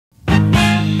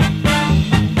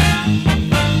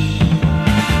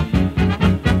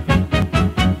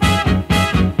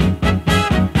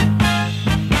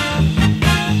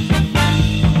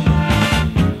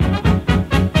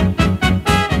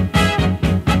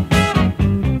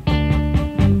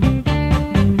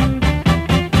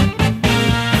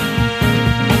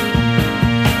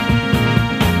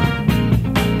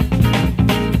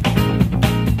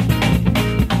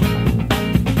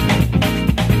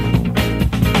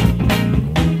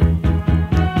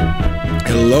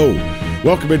Hello.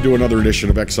 Welcome into another edition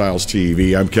of Exiles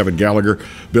TV. I'm Kevin Gallagher.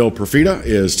 Bill Profita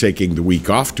is taking the week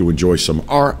off to enjoy some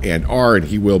R&R, and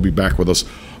he will be back with us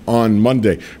on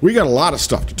Monday. We got a lot of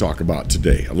stuff to talk about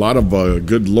today. A lot of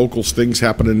good local things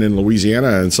happening in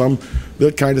Louisiana, and some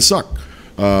that kind of suck.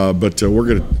 But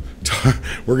we're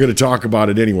gonna talk about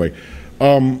it anyway.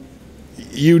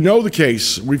 You know the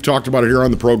case. We've talked about it here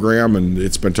on the program, and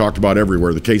it's been talked about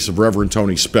everywhere. The case of Reverend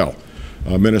Tony Spell,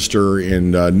 a minister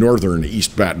in northern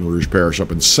East Baton Rouge Parish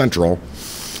up in Central,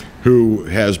 who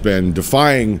has been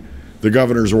defying the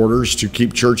governor's orders to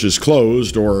keep churches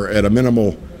closed or at a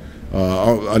minimal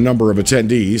a number of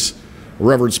attendees.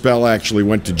 Reverend Spell actually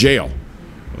went to jail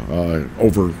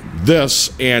over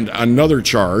this and another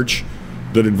charge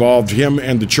that involved him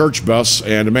and the church bus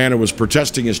and a man who was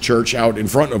protesting his church out in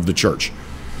front of the church.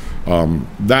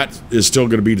 That is still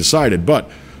going to be decided, but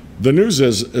the news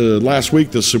is last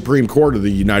week the Supreme Court of the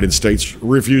United States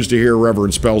refused to hear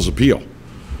Reverend Spell's appeal.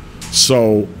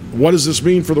 So what does this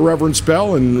mean for the Reverend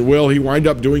Spell, and will he wind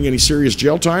up doing any serious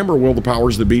jail time, or will the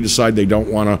powers that be decide they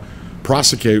don't want to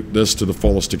prosecute this to the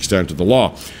fullest extent of the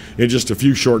law? In just a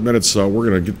few short minutes,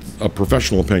 we're going to get a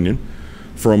professional opinion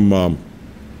from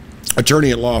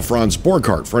attorney-at-law Franz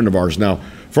Borghardt, friend of ours. Now,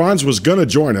 Franz was going to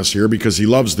join us here because he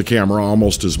loves the camera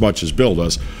almost as much as Bill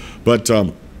does, but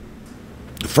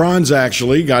Franz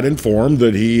actually got informed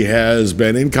that he has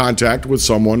been in contact with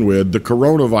someone with the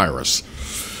coronavirus.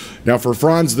 Now, for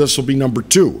Franz, this will be number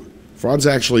 2. Franz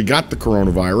actually got the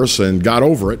coronavirus and got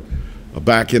over it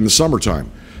back in the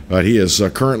summertime. He is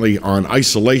currently on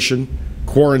isolation,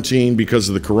 quarantine because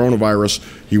of the coronavirus.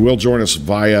 He will join us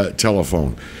via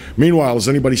telephone. Meanwhile, is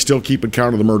anybody still keeping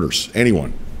count of the murders?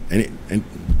 Anyone? And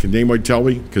can anybody tell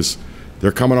me? Because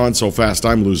they're coming on so fast,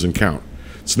 I'm losing count.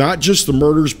 It's not just the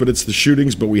murders, but it's the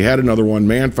shootings. But we had another one.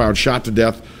 Man found shot to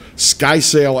death,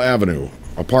 Skysail Avenue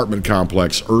apartment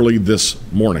complex early this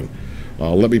morning.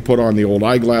 Let me put on the old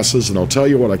eyeglasses, and I'll tell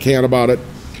you what I can about it.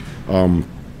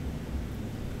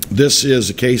 This is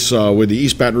a case with the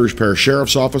East Baton Rouge Parish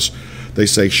Sheriff's Office. They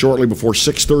say shortly before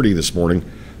 6:30 this morning,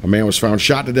 a man was found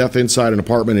shot to death inside an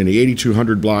apartment in the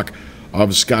 8200 block of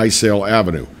Skysail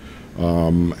Avenue.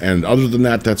 And other than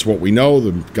that, that's what we know.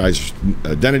 The guy's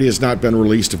identity has not been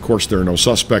released. Of course, there are no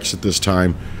suspects at this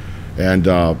time. And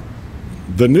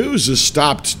the news has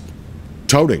stopped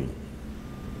touting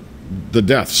the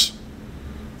deaths.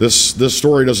 This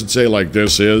story doesn't say, like,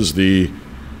 this is the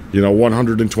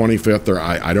 125th, or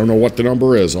I don't know what the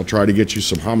number is. I'll try to get you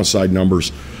some homicide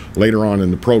numbers later on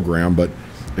in the program, but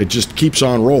it just keeps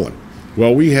on rolling.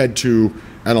 Well, we head to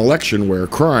an election where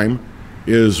crime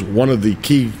is one of the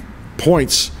key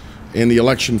points in the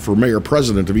election for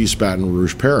mayor-president of East Baton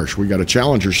Rouge Parish. We got a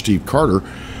challenger, Steve Carter,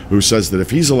 who says that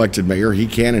if he's elected mayor, he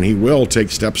can and he will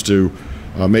take steps to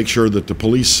make sure that the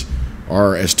police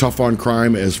are as tough on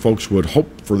crime as folks would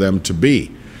hope for them to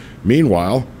be.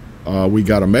 Meanwhile, we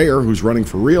got a mayor who's running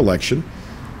for re-election,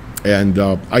 and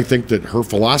I think that her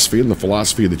philosophy and the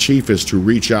philosophy of the chief is to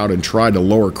reach out and try to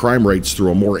lower crime rates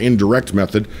through a more indirect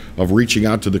method of reaching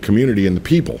out to the community and the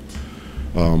people.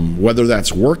 Whether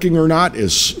that's working or not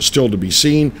is still to be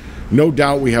seen. No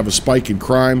doubt we have a spike in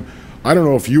crime. I don't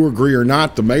know if you agree or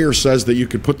not. The mayor says that you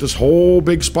could put this whole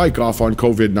big spike off on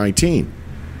COVID-19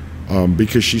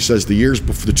 because she says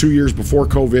the 2 years before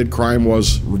COVID,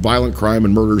 violent crime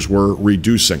and murders were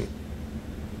reducing.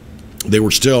 They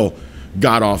were still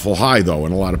god-awful high, though,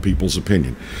 in a lot of people's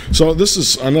opinion. So this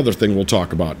is another thing we'll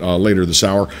talk about later this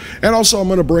hour. And also I'm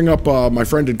going to bring up my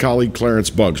friend and colleague Clarence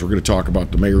Buggs. We're going to talk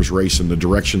about the mayor's race and the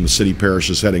direction the city parish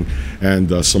is heading,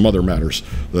 and some other matters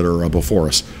that are before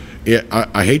us.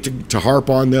 I hate to harp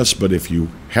on this, but if you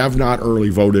have not early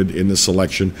voted in this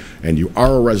election and you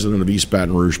are a resident of East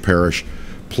Baton Rouge Parish,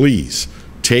 please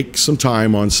take some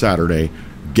time on Saturday,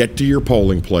 get to your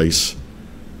polling place,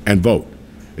 and vote.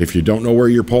 If you don't know where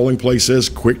your polling place is,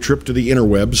 quick trip to the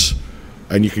interwebs,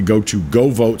 and you can go to Go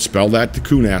Vote, spell that the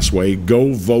Kunas way,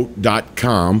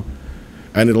 govote.com,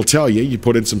 and it'll tell you, you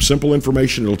put in some simple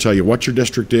information, it'll tell you what your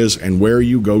district is and where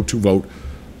you go to vote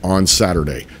on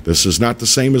Saturday. This is not the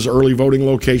same as early voting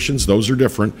locations. Those are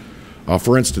different.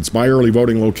 For instance, my early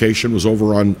voting location was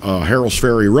over on Harrell's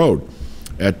Ferry Road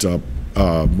at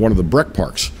one of the Breck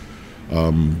Parks.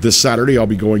 This Saturday, I'll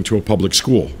be going to a public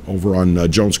school over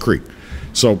on Jones Creek.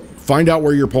 So find out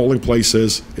where your polling place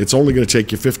is. It's only going to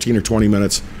take you 15 or 20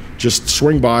 minutes. Just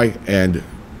swing by and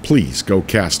please go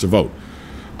cast a vote.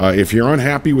 If you're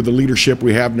unhappy with the leadership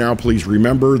we have now, please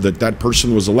remember that that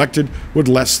person was elected with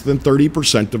less than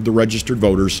 30% of the registered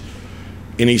voters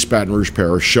in East Baton Rouge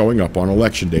Parish showing up on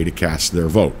election day to cast their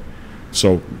vote.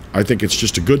 So I think it's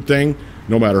just a good thing.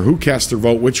 No matter who casts their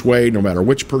vote which way, no matter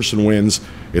which person wins,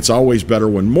 it's always better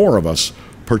when more of us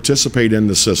participate in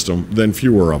the system than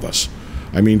fewer of us.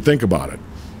 I mean, think about it.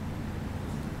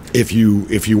 If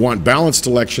you want balanced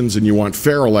elections and you want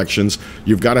fair elections,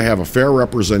 you've got to have a fair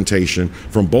representation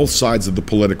from both sides of the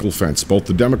political fence. Both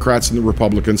the Democrats and the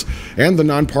Republicans and the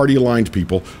non-party aligned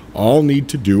people all need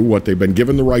to do what they've been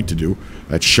given the right to do.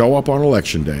 That's show up on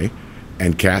election day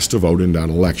and cast a vote in that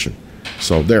election.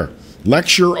 So there,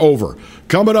 lecture over.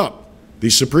 Coming up, the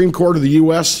Supreme Court of the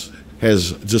U.S.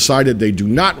 has decided they do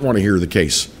not want to hear the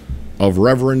case of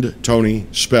Reverend Tony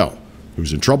Spell,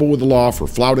 who's in trouble with the law for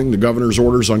flouting the governor's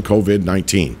orders on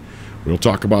COVID-19. We'll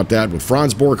talk about that with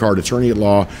Franz Borghardt, attorney at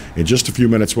law, in just a few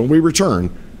minutes when we return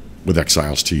with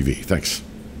Exiles TV. Thanks.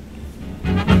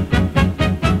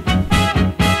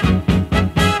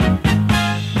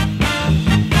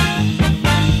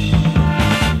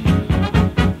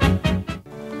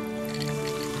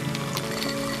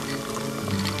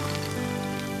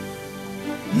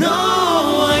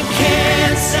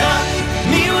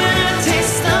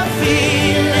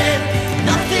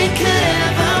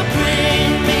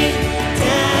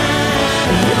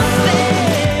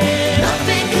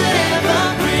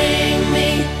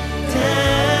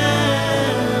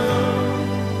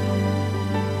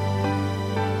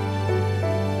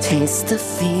 Taste the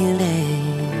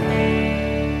feeling.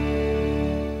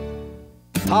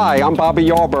 Hi, I'm Bobby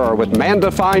Yarborough with Manda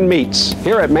Fine Meats.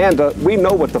 Here at Manda, we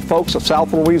know what the folks of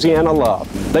South Louisiana love.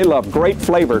 They love great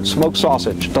flavored smoked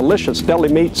sausage, delicious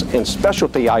deli meats, and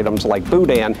specialty items like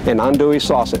boudin and andouille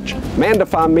sausage. Manda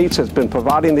Fine Meats has been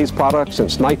providing these products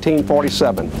since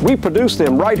 1947. We produce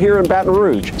them right here in Baton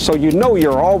Rouge, so you know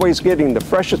you're always getting the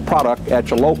freshest product at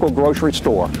your local grocery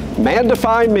store. Manda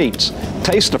Fine Meats.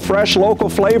 Taste the fresh local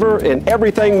flavor in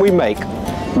everything we make.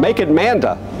 Make it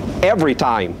Manda every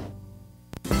time.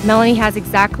 Melanie has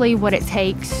exactly what it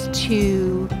takes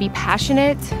to be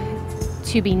passionate,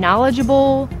 to be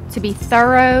knowledgeable, to be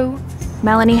thorough.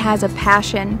 Melanie has a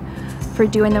passion for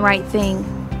doing the right thing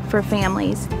for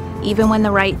families, even when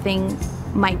the right thing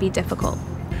might be difficult.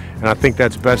 And I think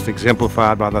that's best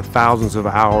exemplified by the thousands of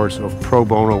hours of pro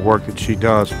bono work that she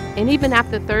does. And even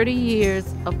after 30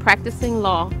 years of practicing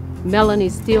law, Melanie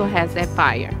still has that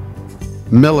fire.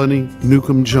 Melanie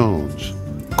Newcomb Jones,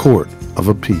 Court of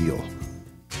Appeal.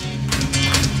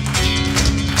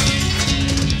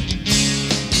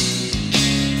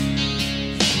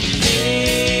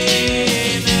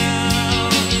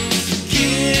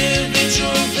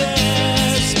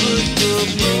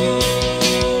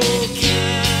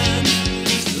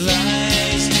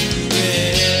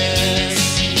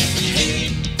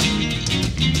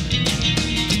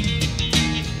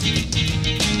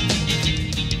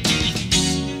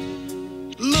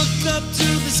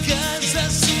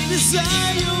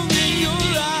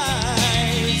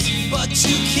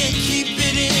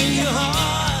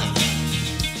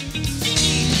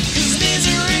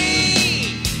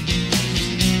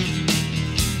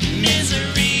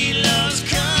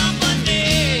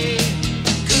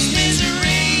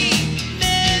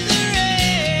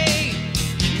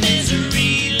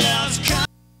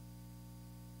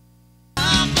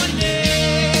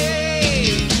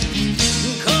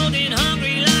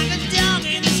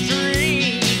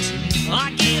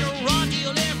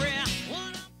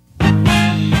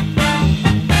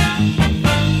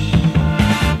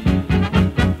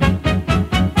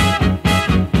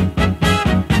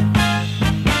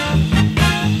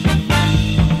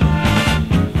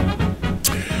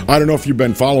 I don't know if you've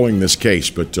been following this case,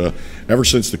 but ever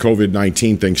since the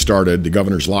COVID-19 thing started, the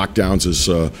governor's lockdowns,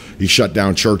 he shut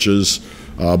down churches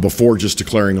before just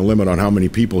declaring a limit on how many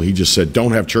people. He just said,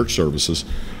 don't have church services.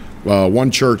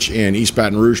 One church in East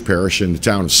Baton Rouge Parish in the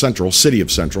town of Central, city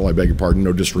of Central, I beg your pardon,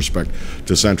 no disrespect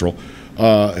to Central,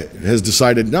 has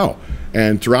decided no.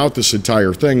 And throughout this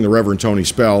entire thing, the Reverend Tony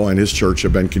Spell and his church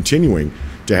have been continuing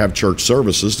to have church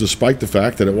services, despite the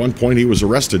fact that at one point he was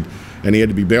arrested and he had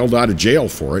to be bailed out of jail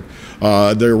for it.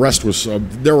 The arrest was,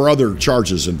 there were other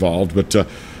charges involved, but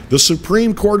the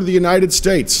Supreme Court of the United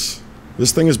States,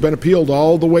 this thing has been appealed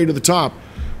all the way to the top,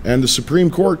 and the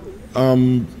Supreme Court,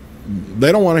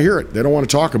 they don't want to hear it. They don't want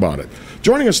to talk about it.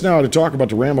 Joining us now to talk about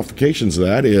the ramifications of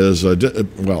that is,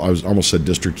 well, I almost said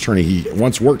district attorney. He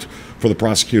once worked for the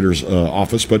prosecutor's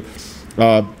office, but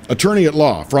attorney at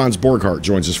law, Franz Borghardt,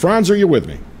 joins us. Franz, are you with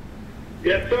me?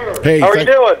 Yes, sir. Hey, how are you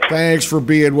doing? Thanks for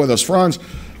being with us. Franz,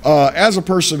 as a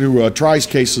person who tries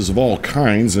cases of all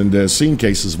kinds and has seen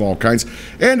cases of all kinds,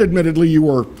 and admittedly you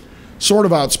were sort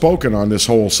of outspoken on this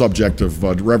whole subject of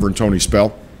Reverend Tony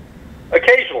Spell.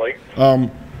 Occasionally.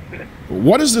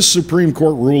 What does this Supreme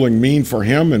Court ruling mean for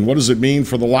him, and what does it mean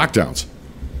for the lockdowns?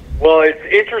 Well, it's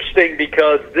interesting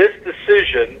because this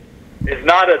decision is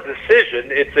not a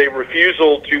decision. It's a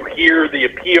refusal to hear the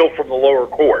appeal from the lower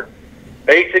court.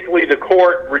 Basically, the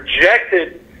court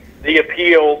rejected the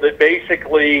appeal that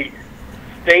basically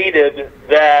stated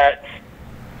that.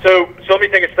 So let me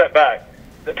take a step back.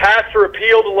 The pastor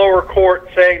appealed the lower court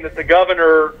saying that the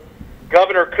governor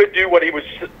could do what he was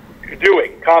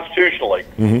doing constitutionally,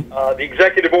 the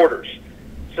executive orders.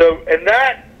 So, and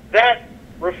that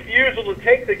refusal to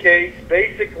take the case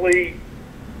basically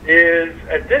is,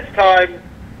 at this time,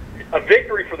 a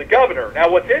victory for the governor. Now,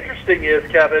 what's interesting is,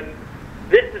 Kevin,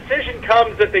 this decision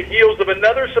comes at the heels of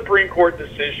another Supreme Court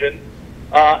decision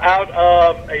out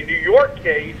of a New York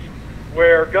case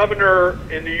where a governor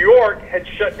in New York had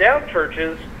shut down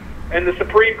churches, and the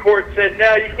Supreme Court said,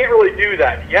 no, you can't really do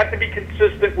that. You have to be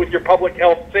consistent with your public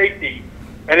health safety,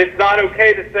 and it's not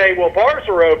okay to say, well, bars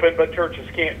are open, but churches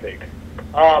can't be.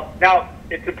 Now,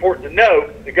 it's important to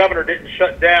note the governor didn't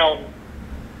shut down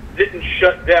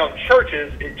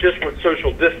churches. It just was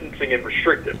social distancing and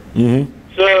restricted.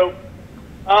 So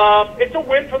it's a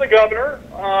win for the governor.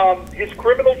 His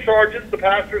criminal charges, the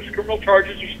pastor's criminal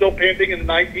charges, are still pending in the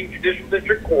 19th Judicial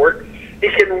District Court. He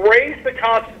can raise the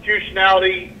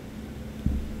constitutionality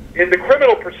in the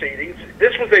criminal proceedings.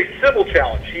 This was a civil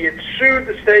challenge. He had sued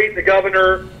the state, the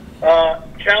governor,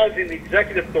 challenging the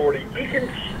executive authority.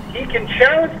 He can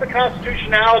challenge the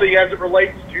constitutionality as it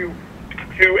relates to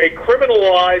a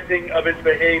criminalizing of his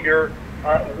behavior,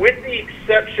 with the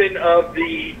exception of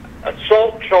the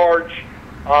assault charge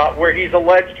where he's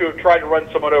alleged to have tried to run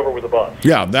someone over with a bus.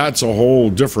 Yeah, that's a whole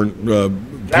different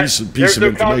piece of information. There's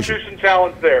no Constitution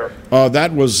challenge there.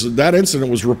 That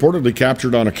incident was reportedly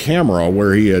captured on a camera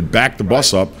where he had backed the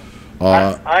bus up.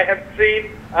 I have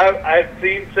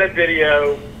seen said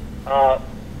video.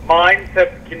 Minds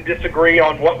can disagree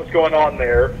on what was going on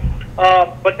there,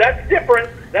 but that's different.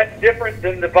 That's different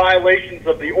than the violations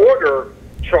of the order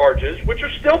charges, which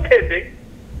are still pending.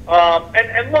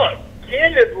 And look,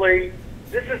 candidly,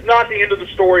 this is not the end of the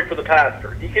story for the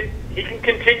pastor. He can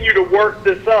continue to work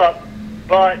this up,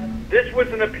 but this was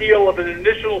an appeal of an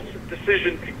initial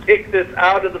decision to kick this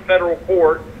out of the federal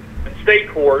court and state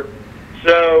court.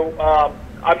 So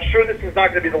I'm sure this is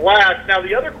not going to be the last. Now,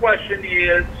 the other question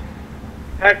is,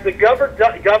 has the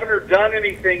governor done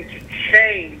anything to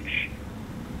change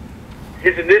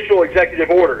his initial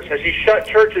executive orders? Has he shut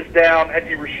churches down? Has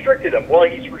he restricted them? Well,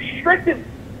 he's restricted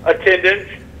attendance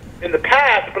in the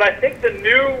past, but I think the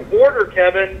new order,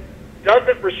 Kevin,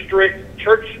 doesn't restrict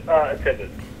church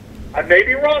attendance. I may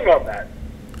be wrong on that.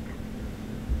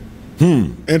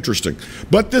 Interesting.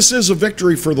 But this is a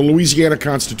victory for the Louisiana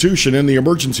Constitution and the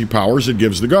emergency powers it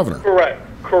gives the governor. Correct.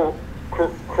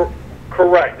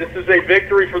 Correct. This is a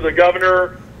victory for the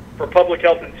governor, for public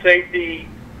health and safety.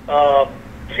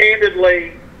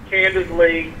 Candidly,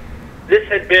 this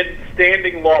had been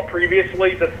standing law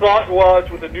previously. The thought was,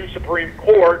 with the new Supreme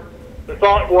Court, the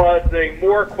thought was a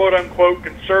more quote-unquote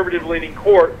conservative-leaning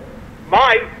court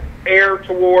might err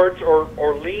towards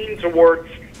or lean towards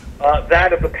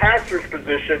that of the pastor's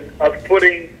position of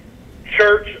putting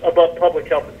church above public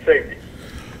health and safety.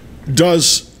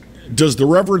 Does the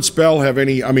Reverend Spell have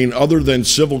any, I mean, other than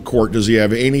civil court, does he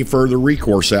have any further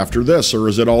recourse after this, or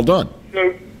is it all done?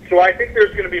 So I think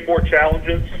there's going to be more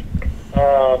challenges.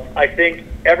 I think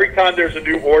every time there's a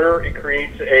new order, it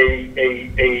creates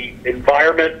a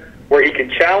environment where he can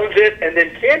challenge it, and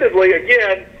then candidly,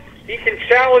 again, he can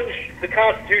challenge the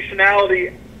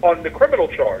constitutionality on the criminal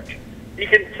charge. He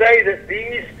can say that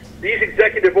these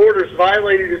executive orders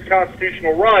violated his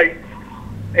constitutional rights,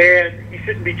 and he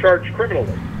shouldn't be charged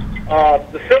criminally.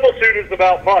 The civil suit is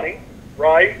about money,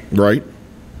 right? Right.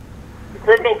 The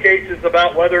criminal case is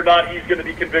about whether or not he's going to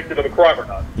be convicted of a crime or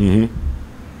not.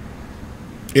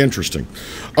 Interesting.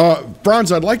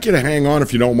 Franz, I'd like you to hang on,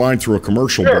 if you don't mind, through a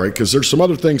commercial break, because there's some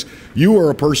other things. You are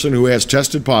a person who has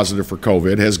tested positive for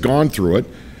COVID, has gone through it,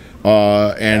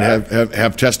 and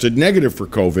have tested negative for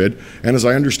COVID. And as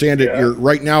I understand it, you're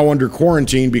right now under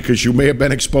quarantine because you may have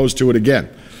been exposed to it again.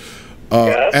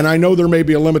 And I know there may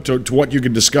be a limit to what you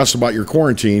can discuss about your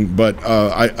quarantine, but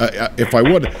if I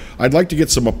would, I'd like to get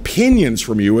some opinions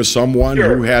from you as someone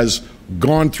who has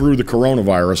gone through the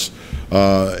coronavirus,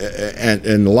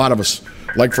 and a lot of us,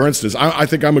 like for instance, I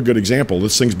think I'm a good example.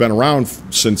 This thing's been around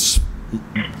since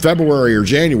February or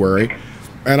January,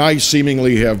 and I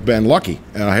seemingly have been lucky,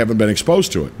 and I haven't been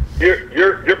exposed to it.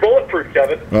 You're bulletproof,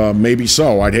 Kevin. Maybe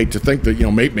so. I'd hate to think that,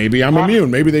 maybe I'm immune.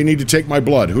 Maybe they need to take my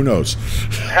blood. Who knows?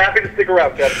 Happy to stick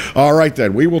around, Kevin. All right,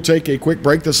 then. We will take a quick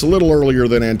break. That's a little earlier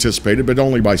than anticipated, but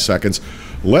only by seconds.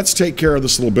 Let's take care of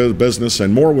this little bit of business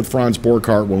and more with Franz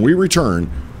Borghardt when we return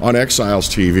on Exiles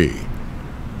TV.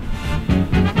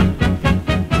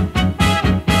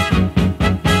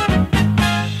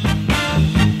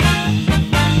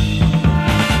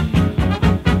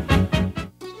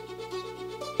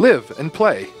 Live and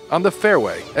play on the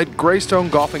fairway at Greystone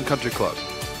Golf and Country Club,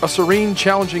 a serene,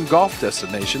 challenging golf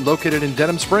destination located in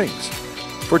Denham Springs.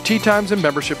 For tee times and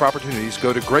membership opportunities,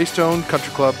 go to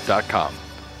GreystonecountryClub.com.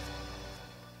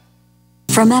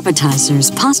 From appetizers,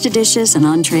 pasta dishes, and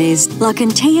entrees, La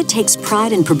Contea takes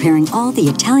pride in preparing all the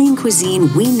Italian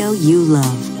cuisine we know you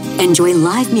love. Enjoy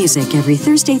live music every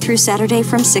Thursday through Saturday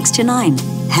from 6 to 9,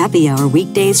 happy hour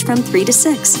weekdays from 3 to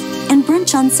 6, and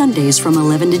brunch on Sundays from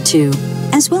 11 to 2,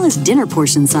 as well as dinner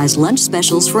portion-sized lunch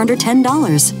specials for under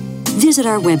 $10. Visit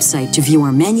our website to view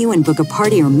our menu and book a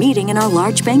party or meeting in our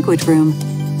large banquet room.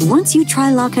 Once you try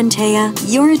La Contea,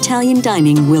 your Italian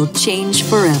dining will change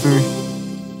forever.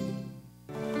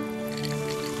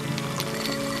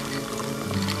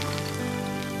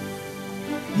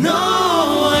 No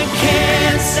one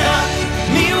can stop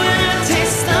me when I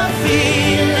taste the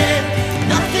feeling.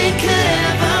 Nothing could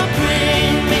ever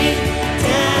bring me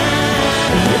down.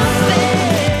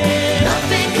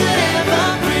 Nothing could ever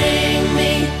bring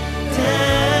me down.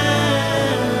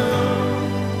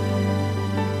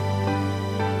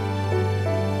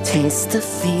 Taste the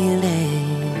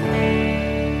feeling.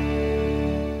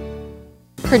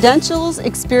 Credentials,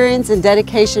 experience, and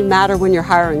dedication matter when you're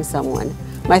hiring someone.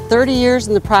 My 30 years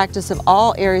in the practice of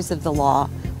all areas of the law,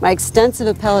 my extensive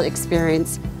appellate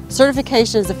experience,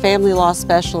 certification as a family law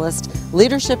specialist,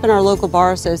 leadership in our local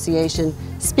bar association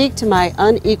speak to my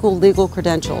unequaled legal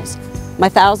credentials. My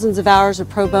thousands of hours of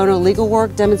pro bono legal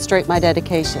work demonstrate my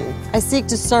dedication. I seek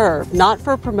to serve, not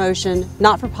for promotion,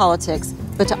 not for politics,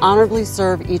 but to honorably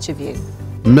serve each of you.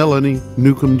 Melanie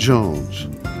Newcomb Jones,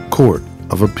 Court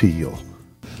of Appeal.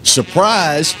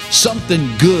 Surprise, something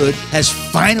good has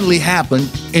finally happened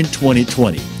in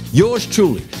 2020. Yours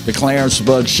truly, the Clarence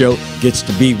Bug Show, gets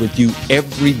to be with you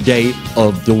every day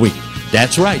of the week.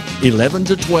 That's right, 11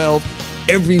 to 12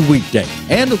 every weekday.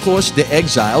 And of course, the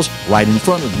Exiles right in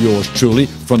front of yours truly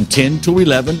from 10 to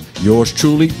 11, yours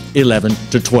truly 11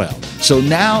 to 12. So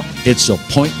now it's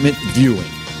appointment viewing.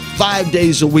 5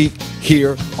 days a week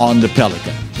here on the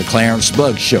Pelican, the Clarence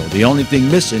Bug Show. The only thing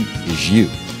missing is you.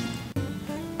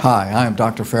 Hi, I am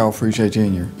Dr. Farrell Frugier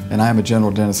Jr., and I am a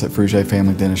general dentist at Frugier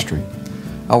Family Dentistry.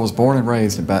 I was born and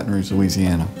raised in Baton Rouge,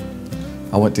 Louisiana.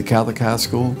 I went to Catholic High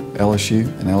School, LSU,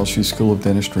 and LSU School of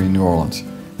Dentistry in New Orleans,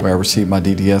 where I received my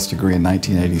DDS degree in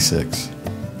 1986.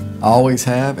 I always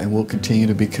have and will continue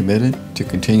to be committed to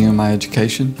continuing my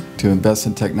education, to invest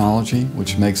in technology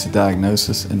which makes the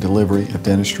diagnosis and delivery of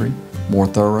dentistry more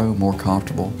thorough, more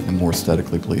comfortable, and more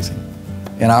aesthetically pleasing.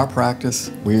 In our practice,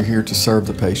 we are here to serve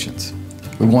the patients.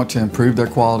 We want to improve their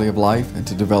quality of life and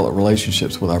to develop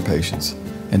relationships with our patients.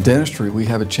 In dentistry, we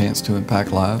have a chance to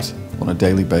impact lives on a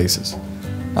daily basis,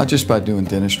 not just by doing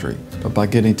dentistry, but by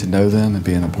getting to know them and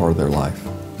being a part of their life.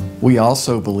 We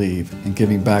also believe in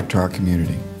giving back to our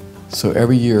community. So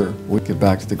every year, we give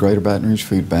back to the Greater Baton Rouge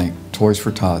Food Bank, Toys for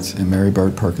Tots, and Mary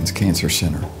Bird Perkins Cancer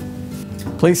Center.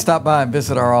 Please stop by and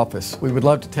visit our office. We would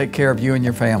love to take care of you and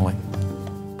your family.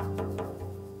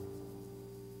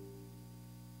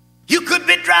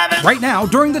 Right now,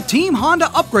 during the Team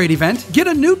Honda Upgrade event, get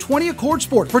a new 20 Accord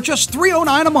Sport for just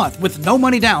 $309 a month with no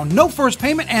money down, no first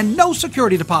payment, and no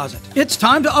security deposit. It's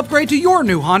time to upgrade to your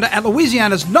new Honda at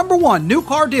Louisiana's #1 new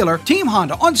car dealer, Team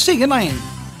Honda on Segan Lane.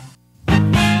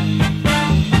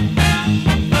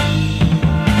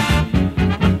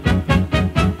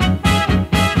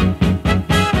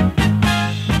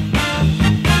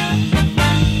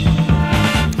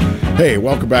 Hey,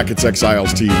 welcome back. It's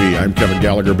Exiles TV. I'm Kevin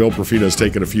Gallagher. Bill Profita has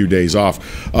taken a few days off.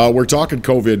 We're talking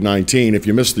COVID-19. If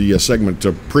you missed the segment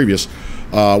previous,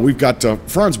 we've got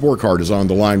Franz Borghardt is on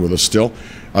the line with us still,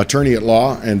 attorney at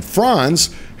law. And Franz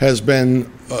has been,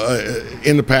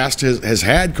 in the past, has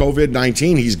had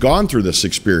COVID-19. He's gone through this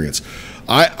experience.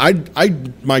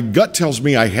 My gut tells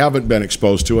me I haven't been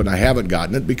exposed to it and I haven't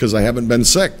gotten it because I haven't been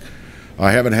sick.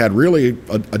 I haven't had really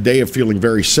a day of feeling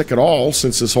very sick at all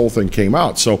since this whole thing came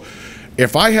out. So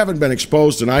if I haven't been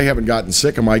exposed and I haven't gotten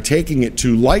sick, am I taking it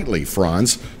too lightly,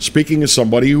 Franz, speaking as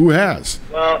somebody who has?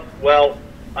 Well,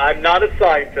 I'm not a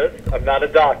scientist. I'm not a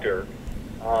doctor.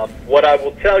 What I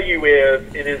will tell you is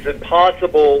it is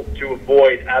impossible to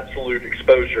avoid absolute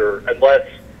exposure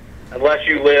unless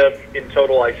you live in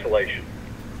total isolation,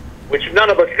 which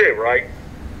none of us do, right?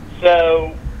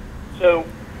 So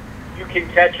you can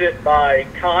catch it by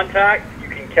contact, you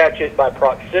can catch it by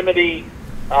proximity.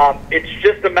 It's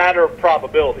just a matter of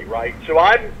probability, right? So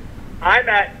I'm I'm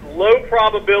at low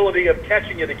probability of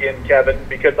catching it again, Kevin,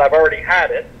 because I've already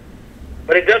had it.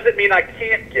 But it doesn't mean I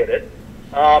can't get it.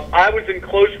 I was in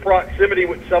close proximity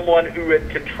with someone who had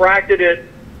contracted it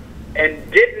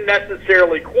and didn't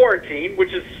necessarily quarantine,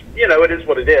 which is, you know, it is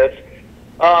what it is.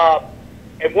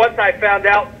 And once I found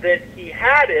out that he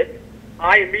had it,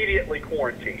 I immediately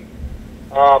quarantined.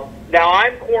 Now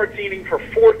I'm quarantining for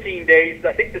 14 days.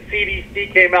 I think the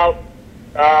CDC came out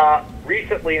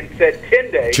recently and said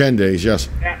 10 days. 10 days, yes.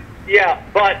 Yeah,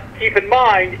 but keep in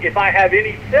mind, if I have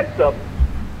any symptoms,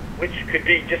 which could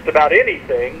be just about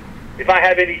anything, if I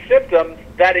have any symptoms,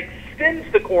 that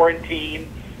extends the quarantine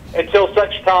until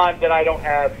such time that I don't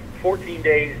have 14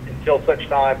 days until such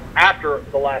time after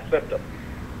the last symptom.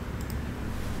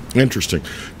 Interesting.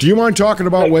 Do you mind talking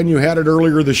about when you had it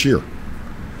earlier this year?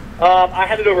 I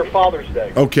had it over Father's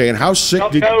Day. Okay, and how sick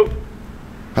did I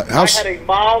how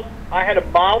had a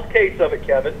mild case of it,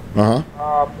 Kevin.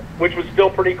 Which was still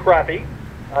pretty crappy,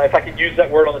 if I could use that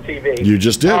word on the TV. You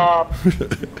just did.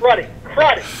 Cruddy.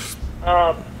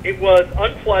 It was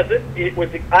unpleasant.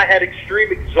 I had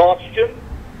extreme exhaustion.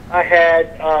 I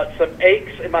had some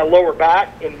aches in my lower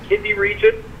back and kidney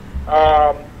region.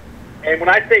 And when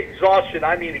I say exhaustion,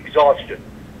 I mean exhaustion.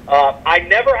 I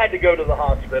never had to go to the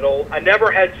hospital. I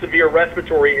never had severe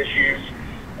respiratory issues.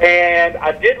 And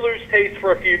I did lose taste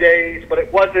for a few days, but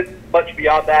it wasn't much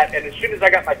beyond that. And as soon as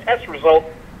I got my test result,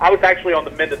 I was actually on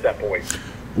the mend at that point.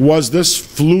 Was this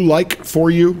flu-like for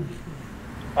you?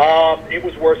 It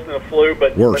was worse than a flu,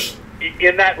 but worse. But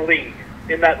in that league.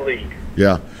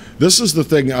 Yeah. This is the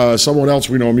thing. Someone else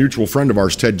we know, a mutual friend of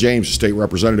ours, Ted James, a state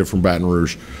representative from Baton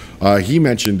Rouge, he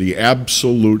mentioned the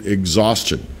absolute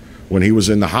exhaustion when he was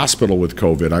in the hospital with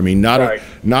COVID. I mean,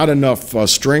 not enough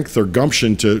strength or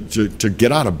gumption to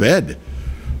get out of bed.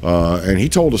 And he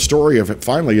told a story of it.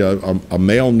 Finally, a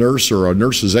male nurse or a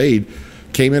nurse's aide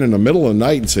came in the middle of the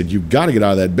night and said, "You've got to get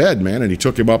out of that bed, man." And he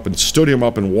took him up and stood him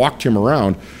up and walked him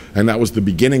around. And that was the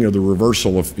beginning of the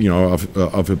reversal of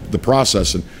the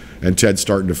process. And Ted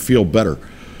starting to feel better.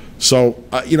 So,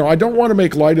 I don't want to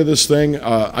make light of this thing.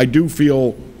 I do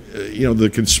feel, the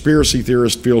conspiracy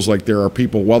theorist feels like there are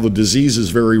people, while the disease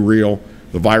is very real,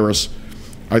 the virus,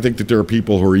 I think that there are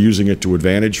people who are using it to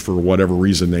advantage for whatever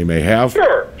reason they may have.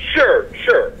 Sure.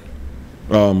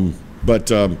 But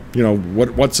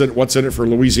what's in it for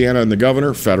Louisiana and the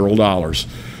governor? Federal dollars.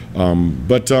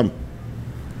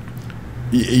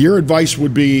 Your advice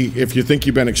would be, if you think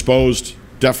you've been exposed,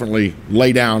 definitely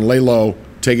lay down, lay low,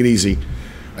 take it easy.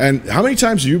 And how many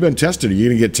times have you been tested? Are you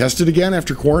going to get tested again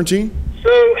after quarantine?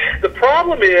 So the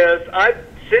problem is,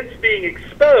 since being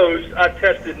exposed, I've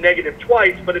tested negative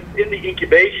twice, but it's in the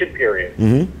incubation period.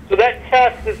 Mm-hmm. So that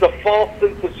test is a false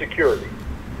sense of security.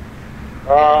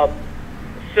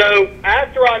 So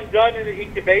after I'm done in the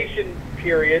incubation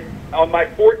period, on my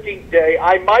 14th day,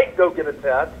 I might go get a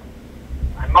test.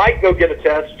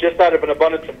 Just out of an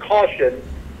abundance of caution.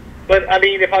 But, I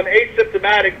mean, if I'm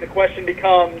asymptomatic, the question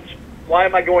becomes, why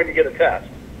am I going to get a test?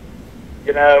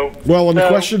 Well, and the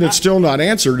question that's still not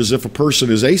answered is, if a person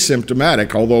is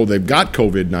asymptomatic, although they've got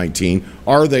COVID-19,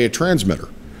 are they a transmitter?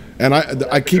 And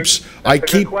I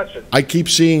keep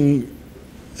seeing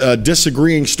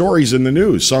disagreeing stories in the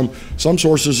news. Some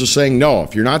sources are saying, no,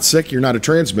 if you're not sick, you're not a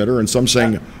transmitter, and some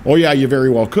saying, oh yeah, you very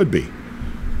well could be.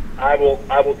 I will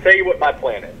tell you what my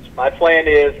plan is. My plan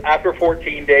is, after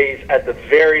 14 days, at the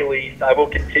very least, I will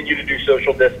continue to do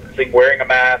social distancing, wearing a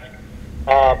mask.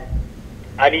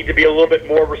 I need to be a little bit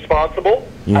more responsible.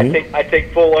 Mm-hmm. I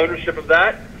take full ownership of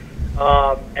that,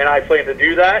 and I plan to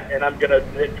do that. And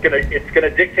it's gonna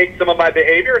dictate some of my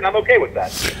behavior, and I'm okay with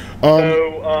that.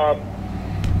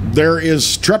 There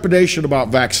is trepidation about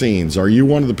vaccines. Are you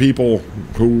one of the people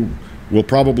who will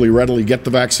probably readily get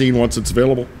the vaccine once it's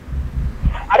available?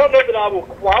 I don't know that I will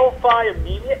qualify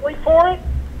immediately for it.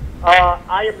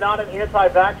 I am not an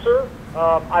anti-vaxxer.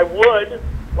 I would,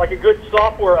 like a good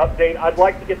software update, I'd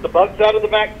like to get the bugs out of the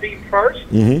vaccine first.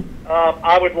 Mm-hmm.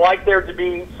 I would like there to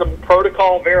be some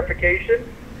protocol verification.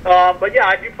 But yeah,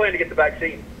 I do plan to get the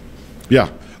vaccine. Yeah,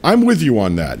 I'm with you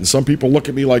on that. And some people look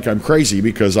at me like I'm crazy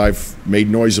because I've made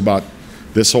noise about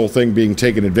this whole thing being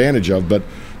taken advantage of. But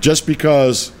just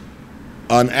because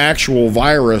an actual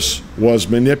virus was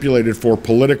manipulated for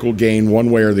political gain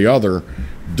one way or the other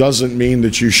doesn't mean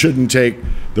that you shouldn't take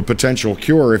the potential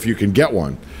cure if you can get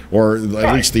one, or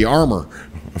at least the armor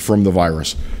from the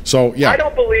virus. So yeah, I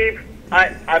don't believe,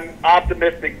 I'm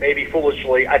optimistic, maybe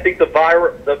foolishly. I think the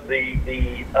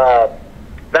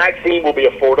vaccine will be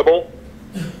affordable.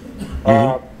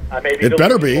 I may be it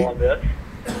better be on this.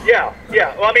 Yeah.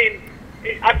 Well, I mean,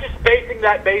 I'm just basing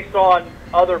that based on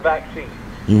other vaccines.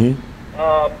 Mm-hmm.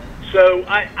 So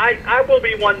I will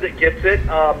be one that gets it.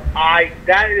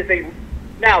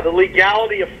 Now, the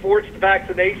legality of forced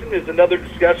vaccination is another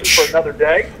discussion for another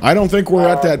day. I don't think we're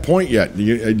at that point yet.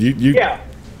 Yeah,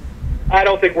 I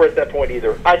don't think we're at that point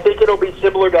either. I think it'll be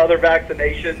similar to other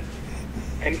vaccinations.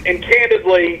 And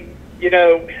candidly,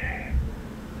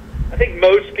 I think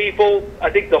most people,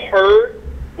 the herd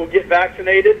will get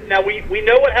vaccinated. Now, we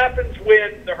know what happens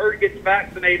when the herd gets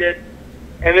vaccinated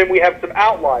and then we have some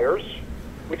outliers,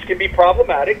 which can be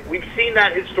problematic. We've seen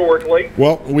that historically.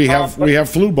 Well, we have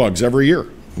flu bugs every year.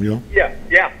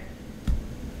 Yeah.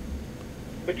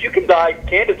 But you can die,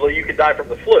 candidly, you can die from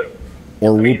the flu.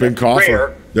 Or whooping cough.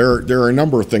 There are a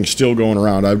number of things still going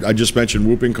around. I just mentioned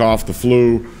whooping cough, the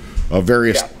flu,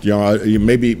 various,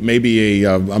 maybe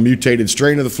a mutated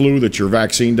strain of the flu that your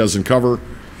vaccine doesn't cover.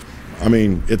 I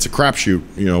mean, it's a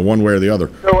crapshoot, one way or the other.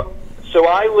 So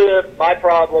I live, my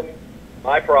problem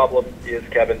is,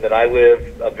 Kevin, that I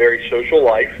live a very social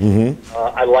life. Mm-hmm.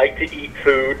 I like to eat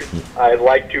food. I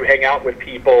like to hang out with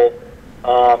people.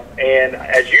 And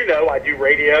as you know, I do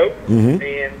radio. Mm-hmm.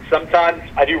 And sometimes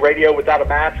I do radio without a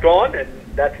mask on, and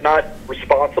that's not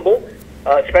responsible,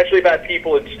 especially about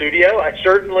people in studio. I've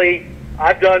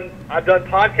done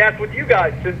podcasts with you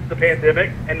guys since the pandemic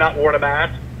and not worn a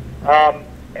mask.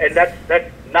 And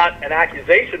that's not an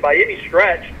accusation by any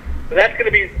stretch. But that's going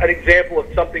to be an example of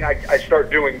something I start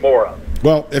doing more of.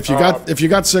 Well, if you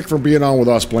got sick from being on with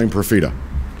us, blame Profita.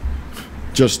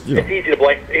 It's easy to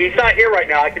blame. He's not here right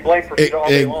now. I can blame Profita all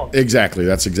day long. Exactly.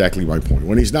 That's exactly my point.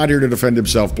 When he's not here to defend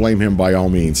himself, blame him by all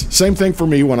means. Same thing for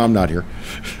me when I'm not here.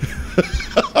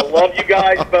 I love you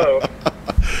guys both.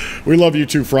 We love you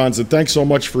too, Franz, and thanks so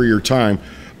much for your time.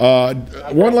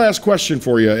 One last question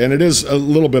for you, and it is a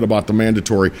little bit about the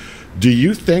mandatory. Do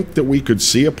you think that we could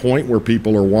see a point where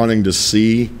people are wanting to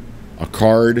see a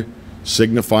card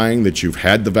signifying that you've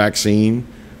had the vaccine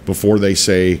before they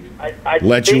say,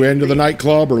 let you into the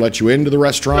nightclub or let you into the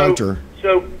restaurant?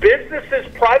 So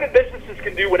private businesses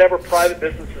can do whatever private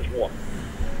businesses want.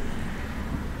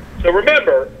 So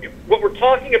remember, what we're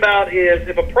talking about is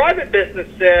if a private business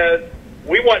says,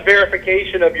 we want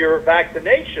verification of your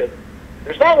vaccination,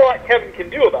 there's not a lot Kevin can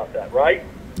do about that, right?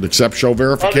 Except show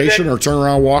verification or turn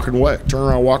around, walk away.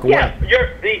 Yeah,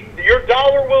 your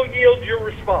dollar will yield your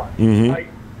response. Mm-hmm. Right?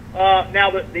 Now,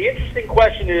 the interesting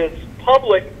question is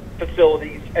public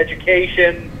facilities,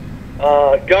 education,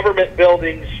 government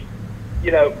buildings.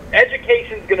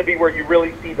 Education is going to be where you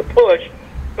really see the push.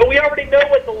 But we already know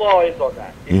what the law is on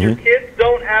that. If your kids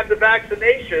don't have the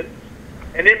vaccinations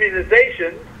and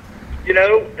immunizations,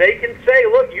 they can say,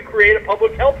 look, you create a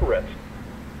public health risk.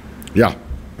 Yeah.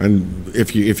 And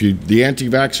if the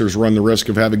anti-vaxxers run the risk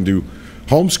of having to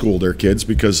homeschool their kids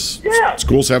because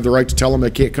schools have the right to tell them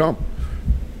they can't come.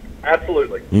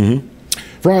 Absolutely. Mm-hmm.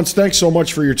 Franz, thanks so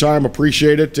much for your time.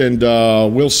 Appreciate it. And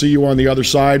we'll see you on the other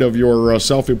side of your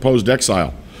self-imposed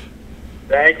exile.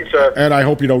 Thank you, sir. And I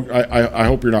hope you don't. I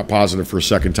hope you're not positive for a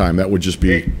second time. That would just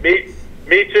be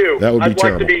me too. That would be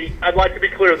terrible. I'd like to be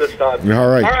clear this time. All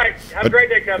right. All right. Have a great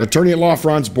day, Kevin. Attorney at law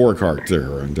Franz Borghardt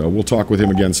there, and we'll talk with him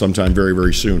again sometime very,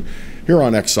 very soon here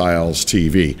on Exiles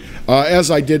TV.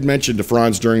 As I did mention to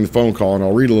Franz during the phone call, and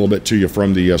I'll read a little bit to you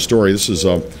from the story. This is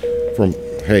from.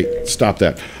 Hey, stop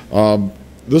that.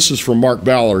 This is from Mark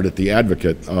Ballard at The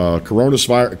Advocate.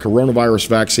 Coronavirus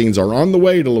vaccines are on the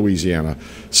way to Louisiana,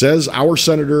 says our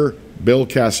Senator Bill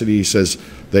Cassidy. Says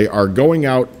they are going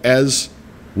out as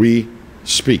we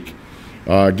speak.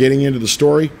 Getting into the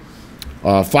story,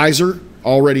 Pfizer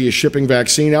already is shipping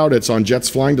vaccine out. It's on jets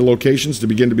flying to locations to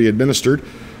begin to be administered,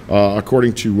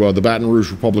 according to the Baton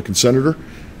Rouge Republican senator.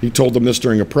 He told them this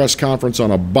during a press conference on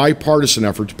a bipartisan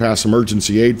effort to pass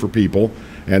emergency aid for people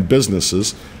and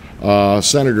businesses.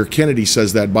 Senator Kennedy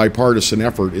says that bipartisan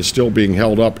effort is still being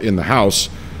held up in the House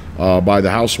by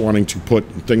the House wanting to put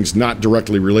things not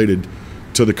directly related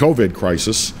to the COVID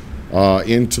crisis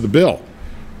into the bill.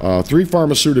 3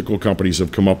 pharmaceutical companies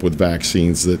have come up with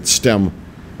vaccines that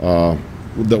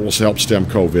that will help stem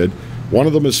COVID. One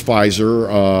of them is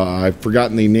Pfizer. I've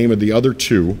forgotten the name of the other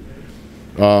 2.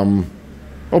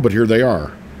 But here they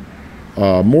are.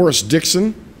 Morris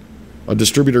Dixon, a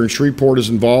distributor in Shreveport, is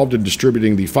involved in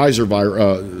distributing the Pfizer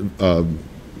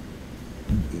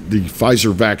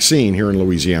vaccine here in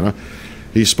Louisiana.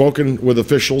 He's spoken with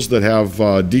officials that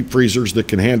have deep freezers that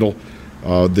can handle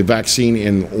the vaccine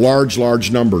in large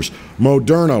numbers.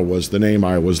 Moderna was the name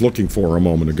I was looking for a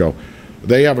moment ago.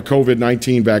 They have a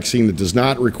COVID-19 vaccine that does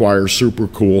not require super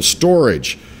cool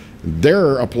storage.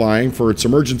 They're applying for its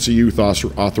emergency use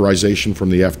authorization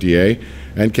from the FDA,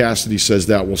 and Cassidy says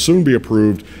that will soon be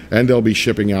approved, and they'll be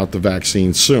shipping out the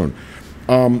vaccine soon.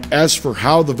 As for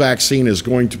how the vaccine is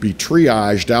going to be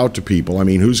triaged out to people, I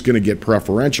mean, who's going to get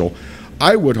preferential,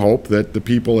 I would hope that the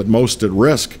people at most at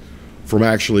risk from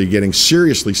actually getting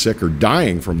seriously sick or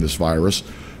dying from this virus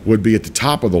would be at the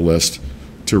top of the list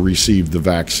to receive the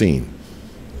vaccine.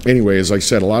 Anyway, as I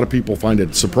said, a lot of people find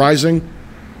it surprising,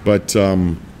 but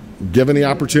given the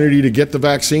opportunity to get the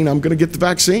vaccine, I'm going to get the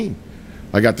vaccine.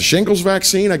 I got the shingles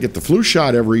vaccine, I get the flu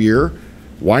shot every year.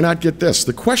 Why not get this?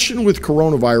 The question with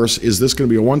coronavirus, is this going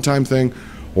to be a one-time thing,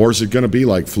 or is it going to be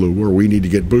like flu where we need to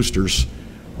get boosters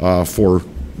for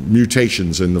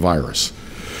mutations in the virus?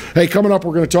 Hey, coming up,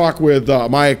 we're going to talk with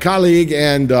my colleague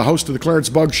and host of the Clarence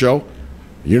Buggs Show.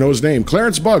 You know his name.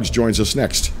 Clarence Buggs joins us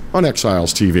next on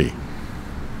Exiles TV.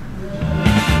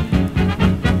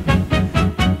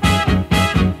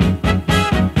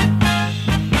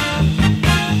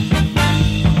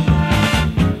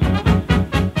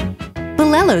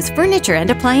 Furniture and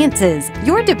Appliances,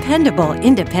 your dependable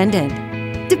independent.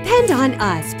 Depend on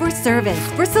us for service,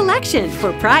 for selection,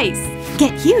 for price.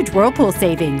 Get huge Whirlpool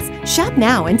savings. Shop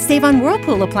now and save on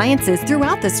Whirlpool appliances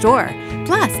throughout the store.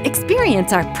 Plus,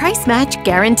 experience our price match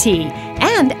guarantee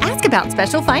and ask about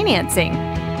special financing.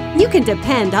 You can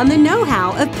depend on the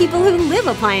know-how of people who live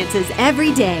appliances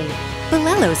every day.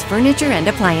 Bolello's Furniture and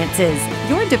Appliances,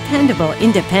 your dependable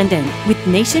independent with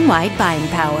nationwide buying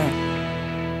power.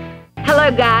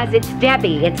 Hello guys, it's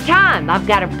Debbie. It's time. I've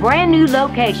got a brand new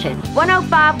location.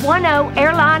 10510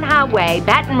 Airline Highway,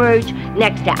 Baton Rouge,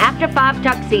 next to After 5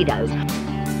 Tuxedos.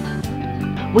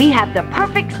 We have the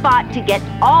perfect spot to get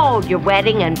all your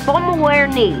wedding and formal wear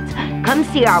needs. Come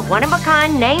see our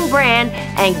one-of-a-kind name brand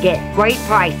and get great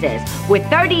prices. With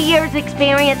 30 years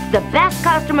experience, the best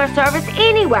customer service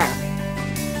anywhere.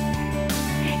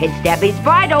 It's Debbie's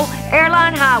Bridal,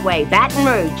 Airline Highway, Baton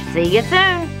Rouge. See you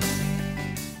soon.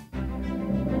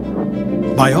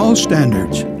 By all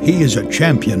standards, he is a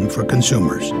champion for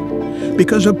consumers.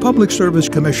 Because of Public Service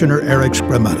Commissioner Eric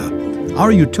Skrmetta,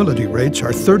 our utility rates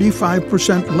are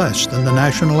 35% less than the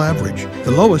national average,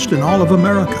 the lowest in all of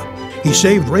America. He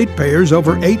saved ratepayers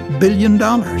over $8 billion.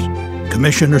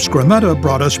 Commissioner Skrmetta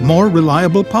brought us more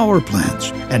reliable power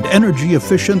plants and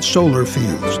energy-efficient solar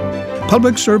fields.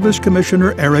 Public Service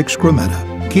Commissioner Eric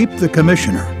Skrmetta. Keep the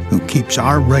commissioner who keeps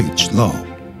our rates low.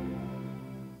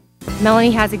 Melanie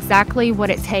has exactly what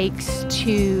it takes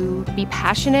to be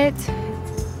passionate,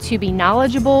 to be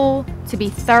knowledgeable, to be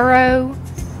thorough.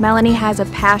 Melanie has a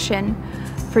passion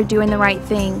for doing the right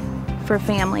thing for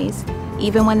families,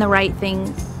 even when the right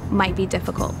thing might be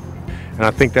difficult. And I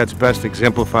think that's best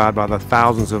exemplified by the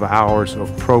thousands of hours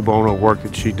of pro bono work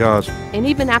that she does. And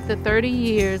even after 30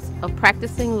 years of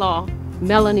practicing law,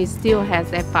 Melanie still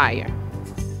has that fire.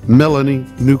 Melanie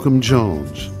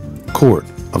Newcomb-Jones, Court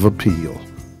of Appeal.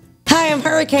 Hi, I'm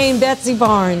Hurricane Betsy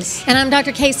Barnes. And I'm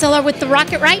Dr. Kay Siller with the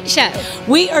Rocket Right Show.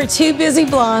 We are two busy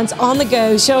blondes on the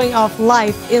go showing off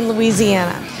life in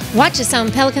Louisiana. Watch us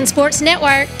on Pelican Sports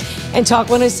Network. And Talk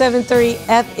 107.3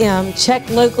 FM. Check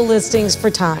local listings for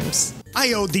times.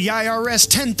 I owed the IRS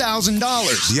 $10,000.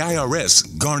 The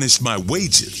IRS garnished my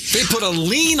wages. They put a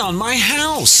lien on my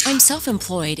house. I'm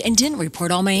self-employed and didn't report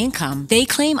all my income. They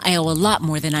claim I owe a lot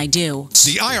more than I do.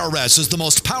 The IRS is the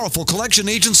most powerful collection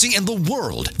agency in the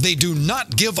world. They do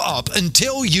not give up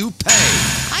until you pay.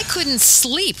 I couldn't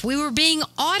sleep. We were being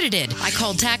audited. I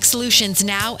called Tax Solutions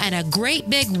Now, and a great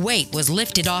big weight was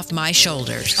lifted off my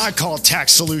shoulders. I called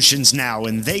Tax Solutions Now,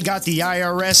 and they got the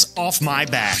IRS off my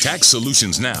back. Tax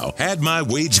Solutions Now had my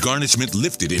wage garnishment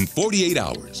lifted in 48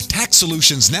 hours. Tax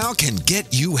Solutions Now can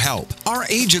get you help. Our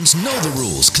agents know the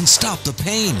rules, can stop the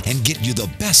pain, and get you the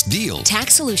best deal.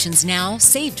 Tax Solutions Now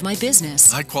saved my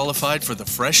business. I qualified for the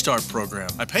Fresh Start program.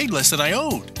 I paid less than I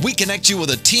owed. We connect you with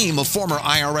a team of former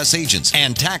IRS agents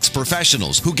and tax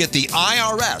professionals who get the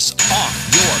IRS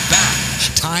off your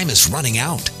back. Time is running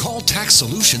out. Call Tax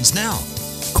Solutions now.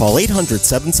 Call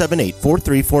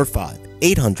 800-778-4345.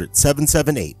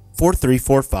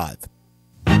 800-778-4345.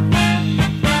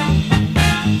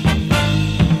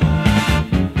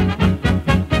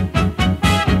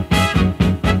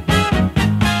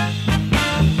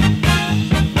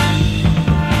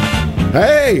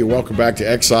 Hey, welcome back to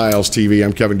Exiles TV.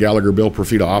 I'm Kevin Gallagher. Bill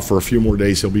Profita off for a few more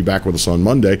days. He'll be back with us on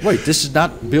Monday. Wait, this is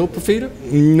not Bill Profita?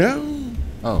 No.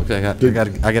 Oh, okay. I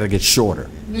got to get shorter.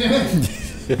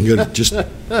 Just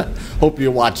hope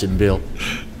you're watching, Bill.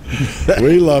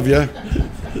 We love you.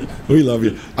 We love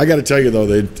you. I got to tell you, though,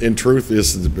 that in truth,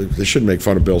 they shouldn't make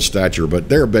fun of Bill's stature, but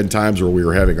there have been times where we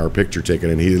were having our picture taken,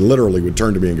 and he literally would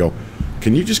turn to me and go,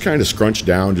 "Can you just kind of scrunch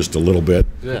down just a little bit?"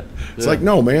 Yeah. It's like,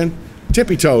 no, man.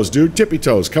 Tippy toes, dude. Tippy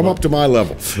toes. Come up to my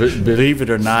level. Believe it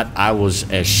or not, I was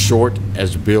as short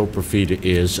as Bill Profita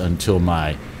is until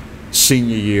my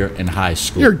senior year in high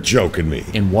school. You're joking me.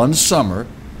 In one summer,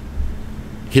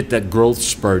 hit that growth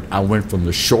spurt, I went from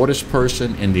the shortest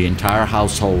person in the entire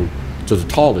household to the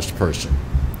tallest person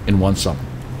in one summer.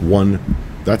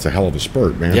 That's a hell of a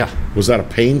spurt, man. Yeah. Was that a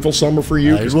painful summer for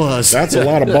you? It was. That's a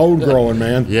lot of bone growing,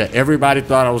 man. Yeah, everybody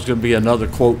thought I was going to be another,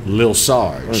 quote, Lil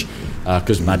Sarge,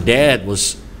 because my dad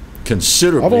was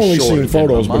considerably I've only shorter seen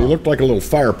photos, than my but he mom. looked like a little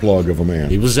fire plug of a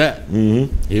man. He was that.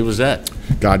 Mm-hmm. He was that.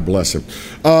 God bless him.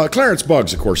 Clarence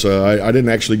Buggs, of course. I didn't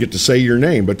actually get to say your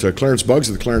name, but Clarence Buggs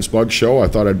of the Clarence Buggs Show. I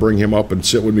thought I'd bring him up and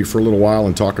sit with me for a little while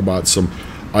and talk about some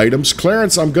items.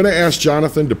 Clarence, I'm going to ask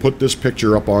Jonathan to put this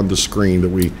picture up on the screen that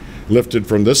we lifted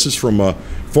from. This is from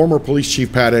former Police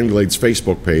Chief Pat Englade's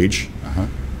Facebook page.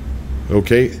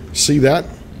 Okay, see that?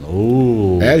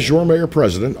 Oh. As your mayor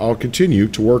president, I'll continue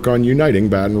to work on uniting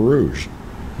Baton Rouge.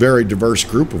 Very diverse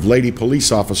group of lady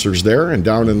police officers there, and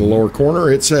down in the lower corner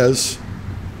it says,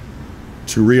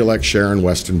 to re-elect Sharon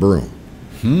Weston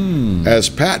Broome. As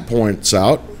Pat points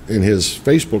out in his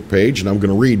Facebook page, and I'm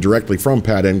going to read directly from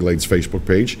Pat Englade's Facebook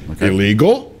page,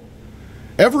 illegal?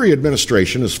 Every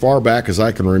administration, as far back as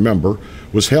I can remember,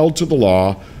 was held to the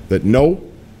law that no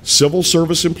civil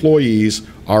service employees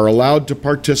are allowed to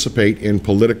participate in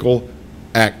political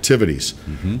activities.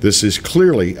 This is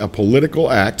clearly a political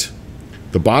act.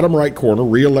 The bottom right corner,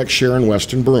 re-elect Sharon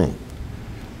Weston Broome.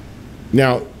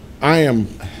 Now, I am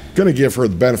going to give her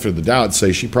the benefit of the doubt and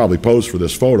say she probably posed for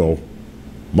this photo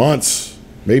months,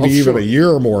 maybe even a year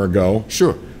or more ago.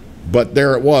 Sure. But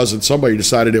there it was, and somebody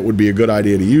decided it would be a good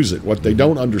idea to use it. What they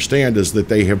don't understand is that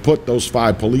they have put those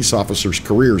 5 police officers'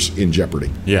 careers in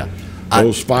jeopardy. Yeah.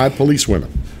 Those 5 police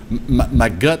women. My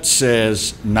gut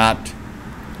says not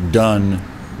done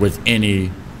with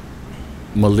any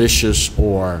malicious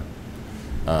or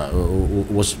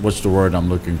what's the word I'm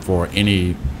looking for?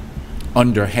 Any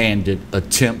underhanded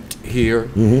attempt here,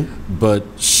 but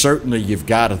certainly you've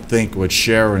got to think with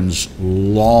Sharon's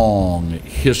long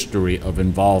history of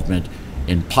involvement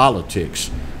in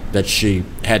politics that she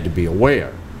had to be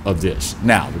aware of this.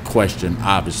 Now, the question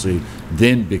obviously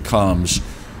then becomes,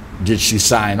 did she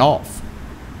sign off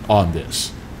on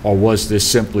this? Or was this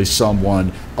simply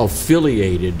someone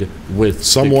affiliated with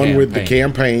someone with the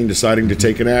campaign deciding to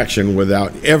take an action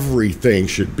without everything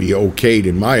should be okayed,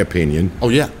 in my opinion,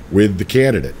 with the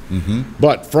candidate.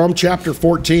 But from Chapter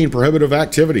 14, Prohibitive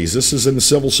Activities, this is in the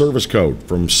Civil Service Code,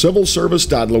 from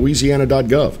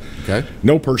civilservice.louisiana.gov.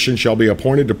 No person shall be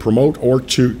appointed to promote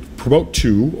to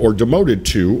or demoted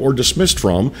to or dismissed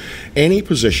from any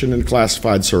position in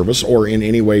classified service or in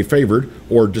any way favored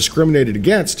or discriminated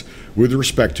against with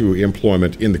respect to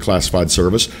employment in the classified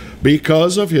service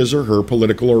because of his or her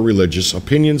political or religious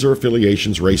opinions or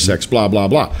affiliations, race, sex, blah, blah,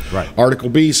 blah. Article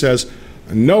B says,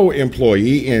 no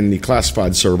employee in the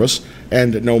classified service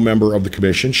and no member of the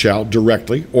commission shall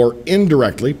directly or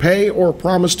indirectly pay or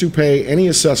promise to pay any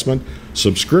assessment,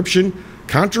 subscription,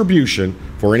 contribution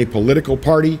for any political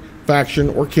party, faction,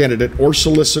 or candidate, or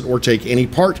solicit or take any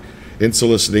part in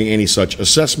soliciting any such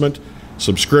assessment,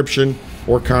 subscription,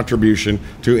 or contribution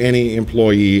to any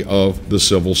employee of the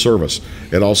civil service.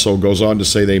 It also goes on to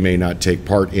say they may not take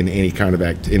part in any kind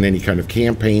of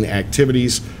campaign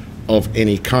activities of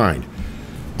any kind.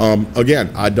 Again,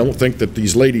 I don't think that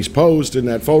these ladies posed in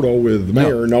that photo with the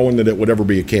mayor knowing that it would ever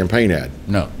be a campaign ad.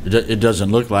 No, it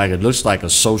doesn't look like it. It looks like a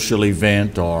social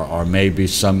event or maybe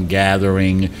some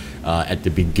gathering at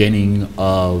the beginning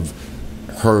of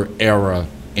her era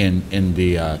in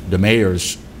the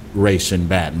mayor's race in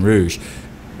Baton Rouge,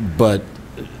 but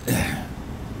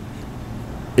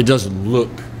it doesn't look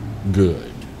good.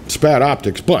 It's bad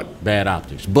optics, but bad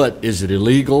optics. But is it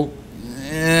illegal?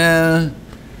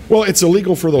 Well, it's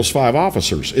illegal for those 5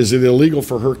 officers. Is it illegal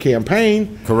for her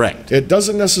campaign? Correct. It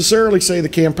doesn't necessarily say the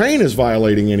campaign is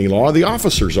violating any law. The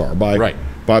officers are by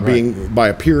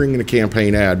appearing in a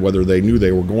campaign ad, whether they knew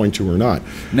they were going to or not.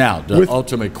 Now, the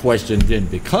ultimate question then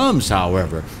becomes,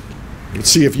 however, let's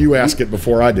see if you ask it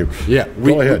before I do. Yeah,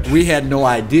 go ahead. We had no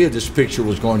idea this picture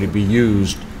was going to be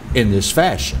used in this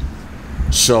fashion.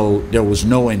 So there was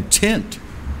no intent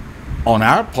on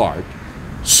our part.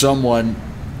 Someone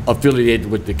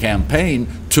affiliated with the campaign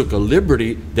took a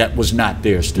liberty that was not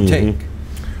theirs to take.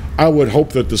 I would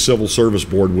hope that the Civil Service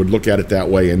Board would look at it that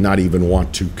way and not even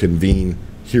want to convene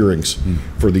hearings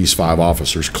for these 5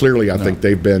 officers. Clearly, I think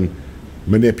they've been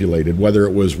manipulated, whether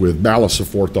it was with malice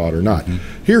aforethought or not.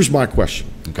 Here's my question.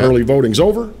 Early voting's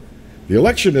over. The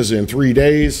election is in 3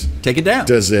 days. Take it down.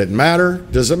 Does it matter?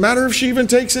 Does it matter if she even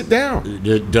takes it down?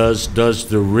 Does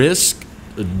the risk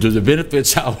do the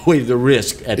benefits outweigh the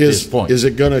risk at this point? Is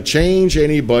it going to change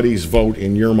anybody's vote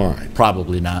in your mind?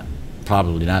 Probably not.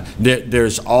 Probably not.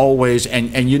 There's always,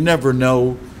 and you never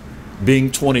know,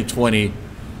 being 2020,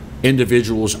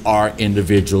 individuals are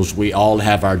individuals. We all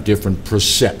have our different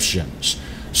perceptions.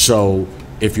 So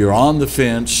if you're on the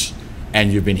fence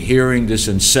and you've been hearing this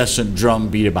incessant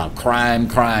drumbeat about crime,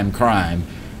 crime, crime,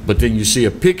 but then you see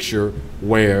a picture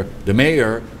where the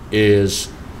mayor is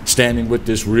standing with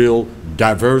this real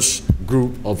diverse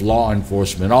group of law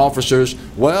enforcement officers,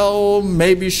 well,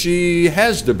 maybe she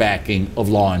has the backing of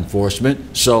law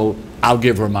enforcement, so I'll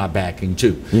give her my backing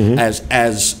too.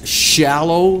 As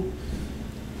shallow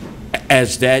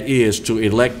as that is to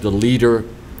elect the leader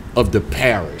of the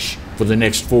parish for the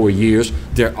next 4 years,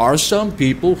 there are some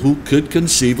people who could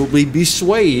conceivably be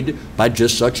swayed by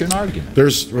just such an argument.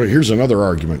 Here's another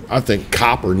argument. I think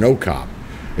cop or no cop.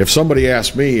 If somebody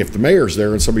asks me, if the mayor's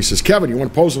there and somebody says, Kevin, you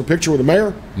want to pose in a picture with the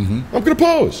mayor? I'm going to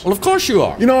pose. Well, of course you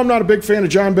are. You know, I'm not a big fan of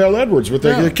John Bell Edwards, but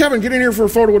Kevin, get in here for a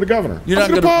photo with the governor. I'm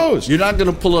going to pose. You're not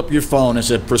going to pull up your phone and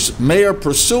say, Mayor,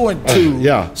 pursuant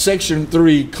to Section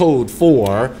 3, Code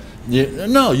 4,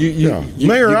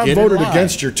 Mayor, I voted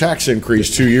against your tax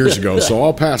increase 2 years ago, so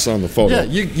I'll pass on the photo.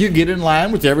 Yeah, you get in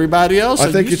line with everybody else.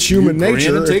 I think it's human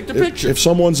nature. And take the picture. If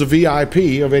someone's a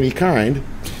VIP of any kind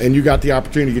and you got the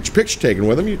opportunity to get your picture taken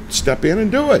with them, you step in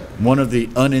and do it. One of the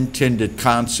unintended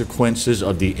consequences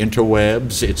of the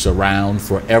interwebs, it's around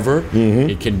forever.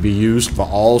 It can be used for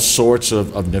all sorts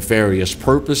of nefarious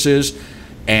purposes.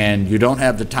 And you don't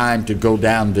have the time to go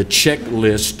down the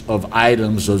checklist of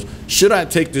items of should I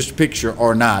take this picture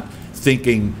or not,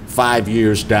 thinking 5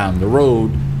 years down the road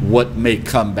what may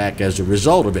come back as a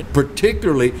result of it,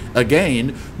 particularly again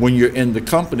when you're in the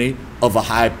company of a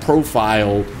high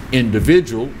profile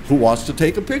individual who wants to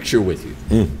take a picture with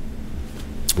you.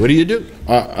 What do you do?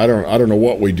 I don't know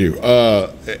what we do,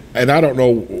 and I don't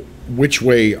know which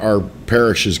way our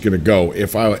parish is going to go.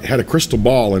 If I had a crystal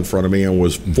ball in front of me and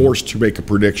was forced to make a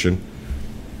prediction,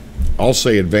 I'll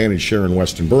say advantage Sharon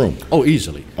Weston Broome. Oh,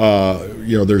 easily.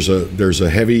 You know, there's a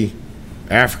heavy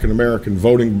African American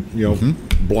voting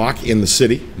block in the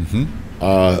city.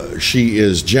 She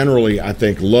is generally, I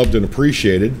think, loved and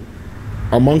appreciated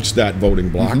amongst that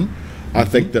voting block. I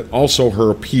think that also her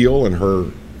appeal and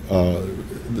her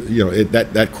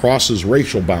that crosses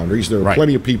racial boundaries. There are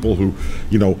plenty of people who,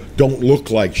 don't look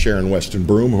like Sharon Weston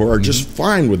Broome who are just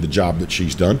fine with the job that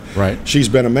she's done. She's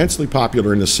been immensely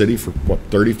popular in the city for,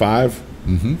 35,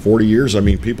 40 years. I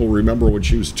mean, people remember when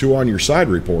she was 2 on Your Side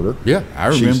reporter. Yeah, I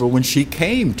remember when she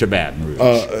came to Baton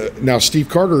Rouge. Now, Steve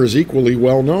Carter is equally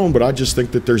well known, but I just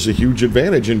think that there's a huge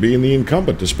advantage in being the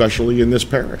incumbent, especially in this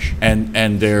parish.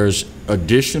 And there's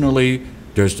additionally,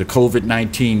 there's the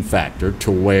COVID-19 factor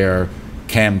to where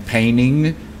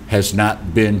campaigning has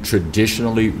not been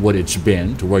traditionally what it's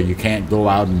been, to where you can't go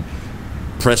out and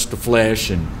press the flesh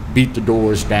and beat the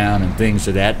doors down and things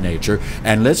of that nature.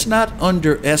 And let's not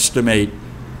underestimate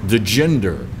the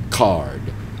gender card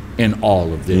in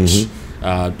all of this.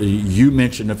 You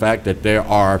mentioned the fact that there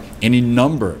are any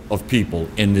number of people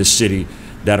in this city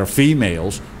that are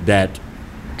females that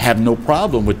have no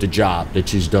problem with the job that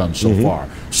she's done so far.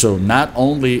 So not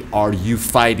only are you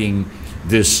fighting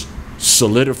this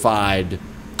solidified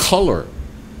color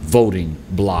voting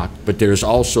block, but there's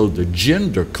also the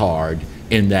gender card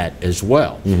in that as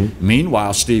well.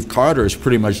 Meanwhile, Steve Carter is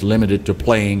pretty much limited to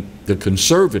playing the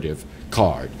conservative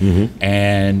card.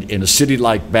 And in a city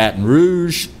like Baton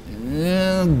Rouge,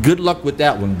 good luck with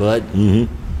that one, bud.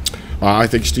 I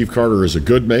think Steve Carter is a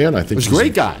good man. I think he's a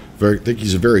great guy. I think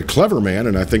he's a very clever man,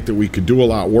 and I think that we could do a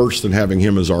lot worse than having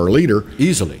him as our leader.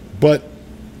 Easily. But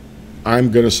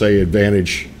I'm going to say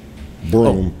advantage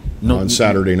Broome on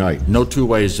Saturday night. No two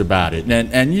ways about it.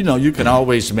 And you can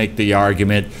always make the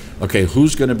argument, okay,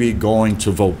 who's going to be going to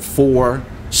vote for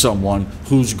someone,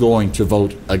 who's going to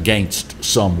vote against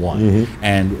someone.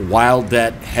 And while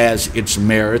that has its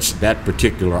merits, that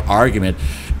particular argument,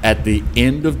 at the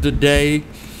end of the day,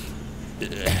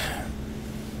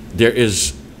 there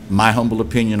is, my humble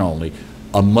opinion only,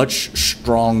 a much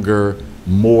stronger,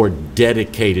 more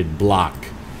dedicated block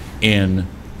in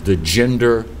the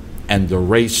gender and the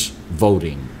race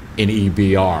voting in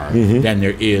EBR than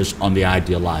there is on the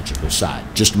ideological side.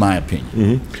 Just my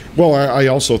opinion. Well, I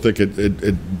also think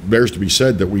it bears to be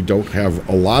said that we don't have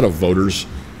a lot of voters,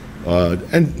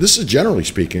 and this is generally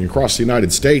speaking across the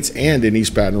United States and in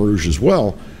East Baton Rouge as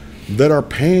well, that are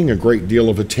paying a great deal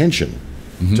of attention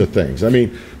to things. I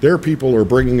mean, there are people who are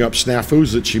bringing up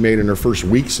snafus that she made in her first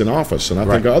weeks in office, and I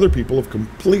think other people have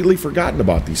completely forgotten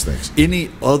about these things.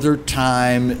 Any other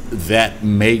time that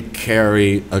may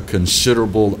carry a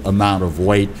considerable amount of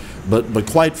weight, But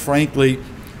quite frankly,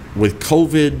 with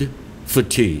COVID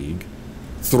fatigue,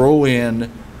 throw in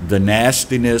the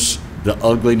nastiness, the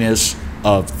ugliness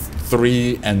of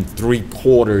 3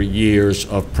 3/4 years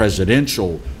of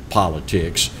presidential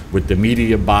politics with the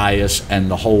media bias and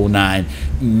the whole nine,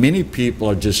 many people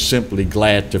are just simply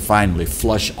glad to finally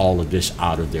flush all of this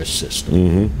out of their system.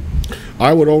 Mm-hmm.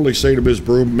 I would only say to Ms.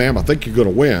 Broom, ma'am, I think you're going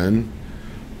to win,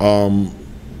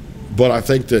 but I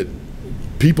think that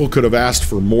people could have asked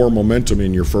for more momentum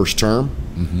in your first term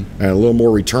and a little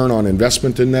more return on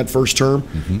investment in that first term.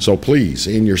 So please,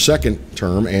 in your second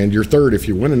term and your third, if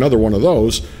you win another one of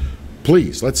those,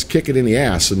 please, let's kick it in the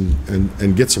ass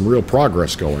and get some real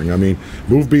progress going. I mean,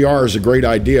 Move BR is a great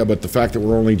idea, but the fact that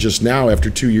we're only just now, after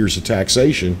 2 years of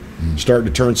taxation, starting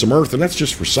to turn some earth, and that's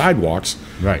just for sidewalks.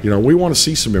 Right. You know, we want to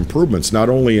see some improvements, not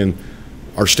only in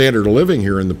our standard of living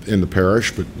here in the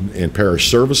parish, but in parish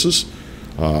services.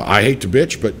 I hate to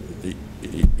bitch, but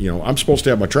you know, I'm supposed to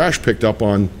have my trash picked up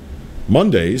on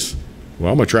Mondays.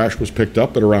 Well, my trash was picked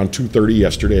up at around 2:30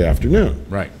 yesterday afternoon.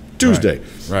 Right. Tuesday.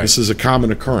 Right. This is a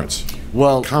common occurrence.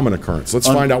 Well, common occurrence. Let's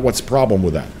find out what's the problem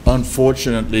with that.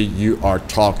 Unfortunately, you are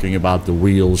talking about the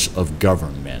wheels of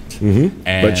government. And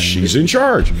but she's in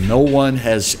charge. No one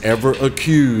has ever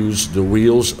accused the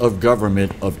wheels of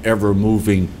government of ever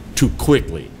moving too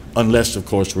quickly. Unless, of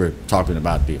course, we're talking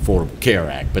about the Affordable Care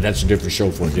Act, but that's a different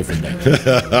show for a different day.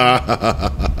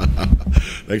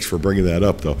 Thanks for bringing that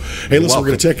up, though. Hey, listen, we're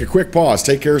going to take a quick pause,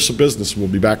 take care of some business, and we'll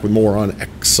be back with more on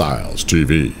Exiles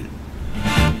TV.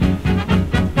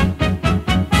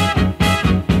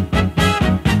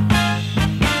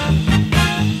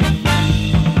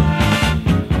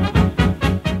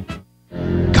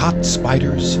 Caught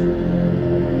spiders?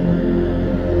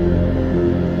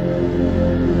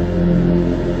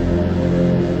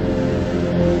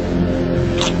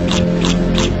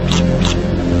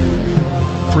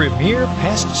 Premier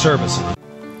Pest Services.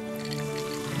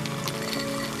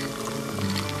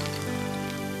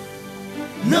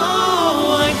 No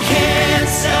one can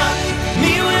stop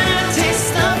me when I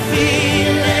taste the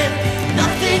feeling.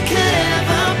 Nothing could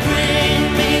ever bring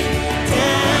me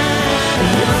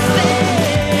down.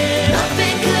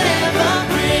 Nothing could ever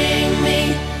bring me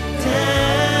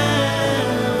down.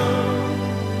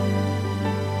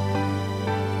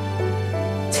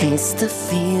 Taste the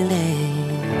feeling.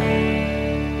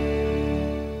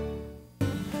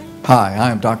 Hi, I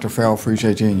am Dr. Farrell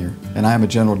Frugier Jr., and I am a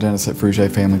general dentist at Frugier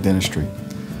Family Dentistry.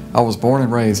 I was born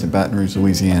and raised in Baton Rouge,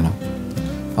 Louisiana.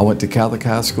 I went to Catholic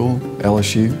High School,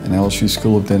 LSU, and LSU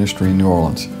School of Dentistry in New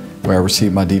Orleans, where I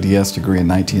received my DDS degree in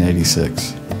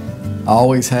 1986. I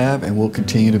always have and will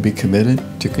continue to be committed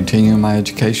to continuing my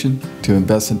education, to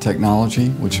invest in technology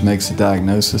which makes the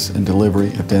diagnosis and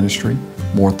delivery of dentistry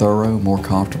more thorough, more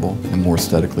comfortable, and more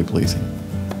aesthetically pleasing.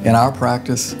 In our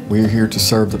practice, we are here to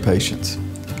serve the patients.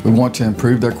 We want to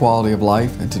improve their quality of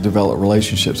life and to develop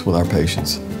relationships with our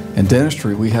patients. In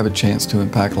dentistry, we have a chance to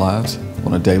impact lives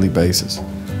on a daily basis,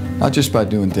 not just by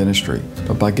doing dentistry,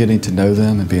 but by getting to know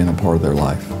them and being a part of their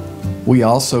life. We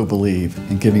also believe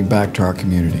in giving back to our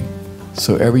community.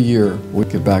 So every year, we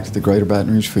give back to the Greater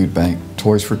Baton Rouge Food Bank,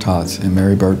 Toys for Tots, and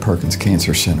Mary Bird Perkins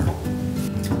Cancer Center.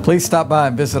 Please stop by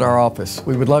and visit our office.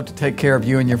 We would love to take care of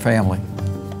you and your family.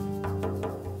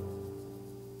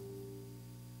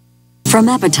 From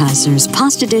appetizers,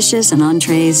 pasta dishes, and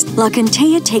entrees, La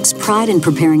Contea takes pride in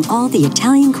preparing all the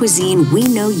Italian cuisine we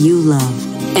know you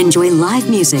love. Enjoy live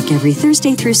music every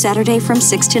Thursday through Saturday from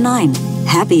 6 to 9,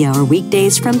 happy hour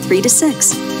weekdays from 3 to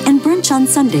 6, and brunch on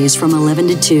Sundays from 11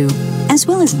 to 2, as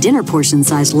well as dinner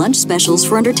portion-sized lunch specials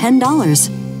for under $10.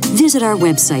 Visit our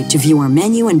website to view our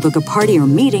menu and book a party or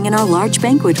meeting in our large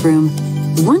banquet room.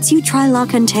 Once you try La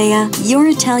Contea, your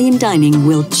Italian dining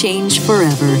will change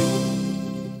forever.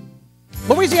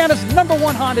 Louisiana's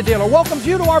 #1 Honda dealer welcomes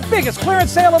you to our biggest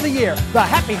clearance sale of the year, the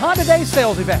Happy Honda Days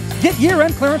sales event. Get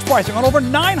year-end clearance pricing on over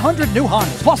 900 new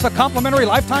Hondas, plus a complimentary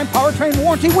lifetime powertrain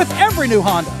warranty with every new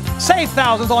Honda. Save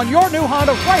thousands on your new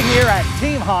Honda right here at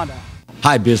Team Honda.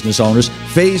 Hi, business owners.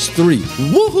 Phase 3.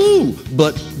 Woohoo!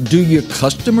 But do your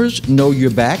customers know you're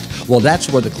back? Well, that's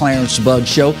where the Clarence Bug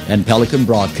Show and Pelican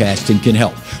Broadcasting can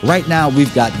help. Right now,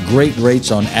 we've got great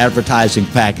rates on advertising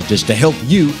packages to help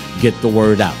you get the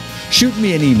word out. Shoot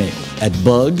me an email at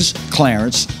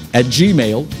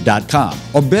bugsclarence@gmail.com.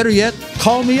 Or better yet,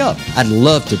 call me up. I'd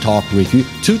love to talk with you.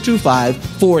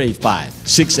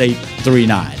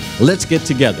 225-485-6839. Let's get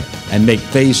together and make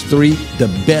Phase 3 the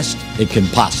best it can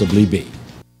possibly be.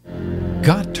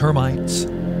 Got termites?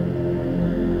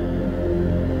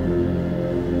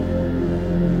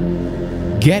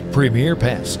 Get Premier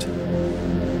Pest.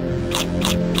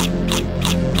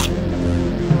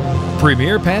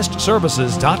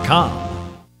 PremierPestServices.com.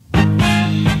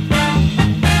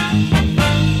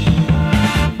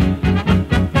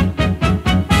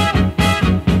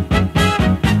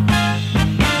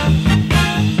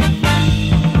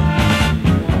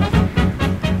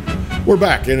 We're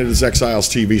back, and it is Exiles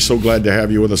TV. So glad to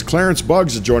have you with us. Clarence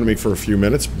Buggs is joining me for a few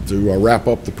minutes to wrap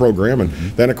up the program, and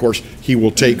then, of course, he will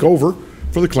take over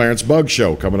for the Clarence Buggs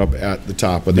Show coming up at the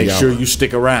top of the hour. Make sure you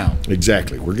stick around.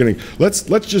 Exactly. We're going to let's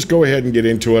just go ahead and get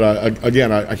into it.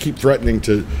 I keep threatening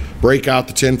to break out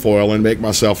the tinfoil and make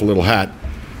myself a little hat,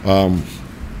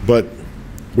 but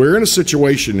we're in a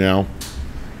situation now.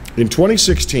 In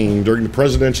 2016, during the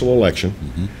presidential election,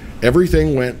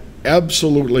 everything went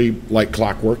absolutely like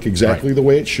clockwork, exactly the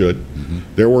way it should.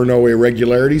 There were no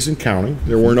irregularities in counting.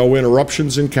 There were no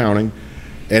interruptions in counting,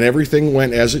 and everything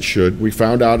went as it should. We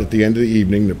found out at the end of the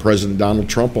evening that President Donald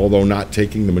Trump, although not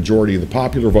taking the majority of the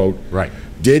popular vote,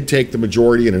 did take the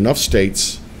majority in enough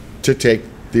states to take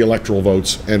the electoral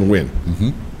votes and win.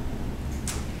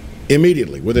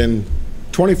 Immediately, within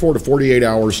 24 to 48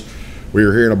 hours, we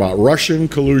were hearing about Russian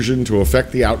collusion to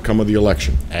affect the outcome of the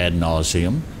election. Ad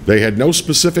nauseum. They had no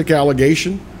specific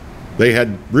allegation. They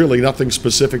had really nothing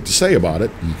specific to say about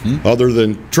it, other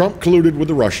than Trump colluded with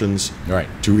the Russians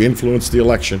to influence the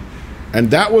election. And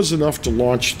that was enough to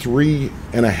launch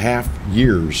 3.5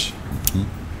 years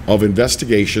of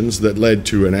investigations that led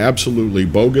to an absolutely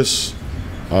bogus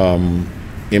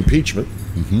impeachment.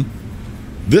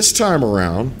 This time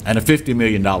around... And a $50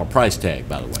 million price tag,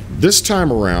 by the way. This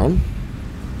time around,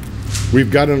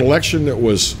 we've got an election that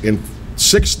was in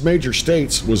 6 major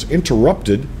states, was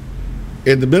interrupted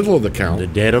in the middle of the count. The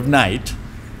dead of night.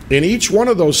 In each one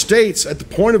of those states, at the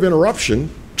point of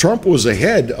interruption, Trump was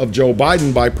ahead of Joe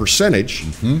Biden by percentage.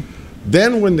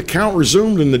 Then when the count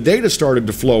resumed and the data started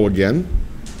to flow again,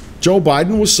 Joe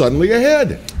Biden was suddenly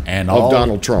ahead of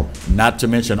Donald Trump. Not to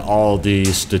mention all the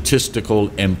statistical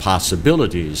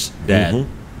impossibilities that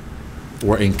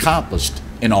were encompassed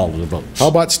in all of the votes. How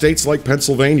about states like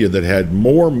Pennsylvania that had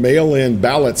more mail-in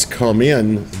ballots come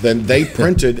in than they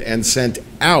printed and sent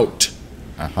out?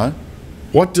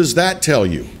 What does that tell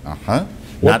you?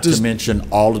 Not to mention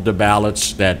all of the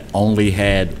ballots that only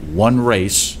had one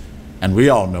race. And we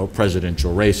all know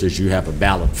presidential races, you have a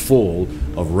ballot full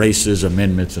of races,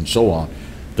 amendments, and so on.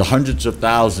 The hundreds of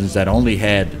thousands that only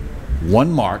had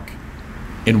one mark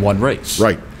in one race.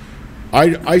 Right.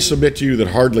 I submit to you that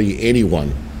hardly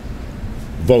anyone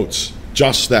votes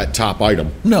just that top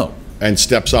item. No. And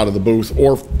steps out of the booth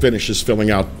or finishes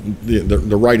filling out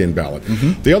the write-in ballot.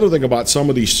 The other thing about some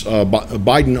of these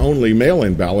Biden-only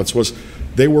mail-in ballots was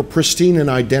they were pristine and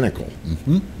identical.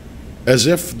 As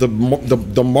if the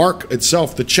mark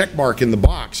itself, the check mark in the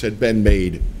box, had been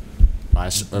made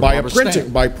by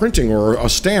printing or a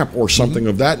stamp or something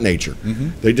of that nature.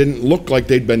 They didn't look like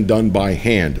they'd been done by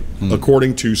hand,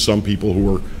 according to some people who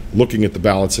were looking at the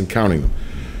ballots and counting them.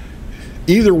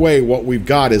 Either way, what we've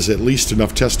got is at least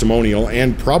enough testimonial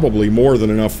and probably more than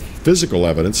enough physical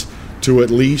evidence to at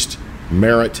least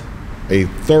merit a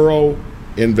thorough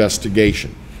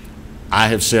investigation. I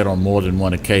have said on more than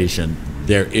one occasion,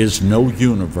 there is no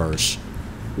universe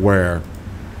where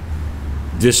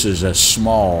this is as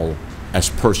small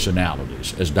as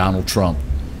personalities as Donald Trump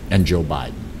and Joe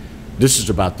Biden. This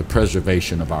is about the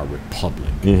preservation of our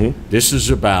republic. This is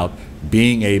about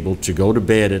being able to go to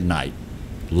bed at night,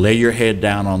 lay your head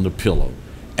down on the pillow,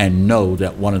 and know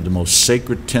that one of the most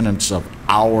sacred tenets of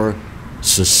our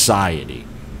society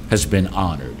has been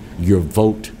honored. Your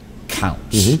vote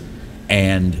counts.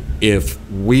 And if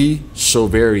we so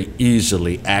very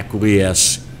easily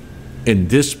acquiesce in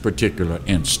this particular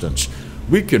instance,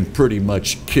 we can pretty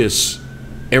much kiss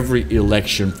every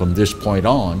election from this point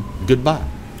on goodbye.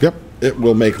 Yep, it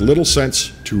will make little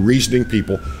sense to reasoning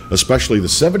people, especially the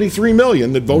 73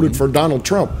 million that voted for Donald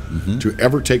Trump, to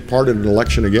ever take part in an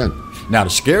election again. Now, the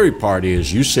scary part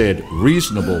is you said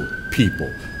reasonable people.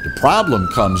 The problem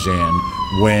comes in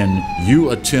when you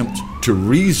attempt to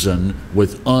reason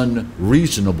with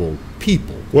unreasonable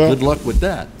people. Well, good luck with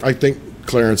that. I think,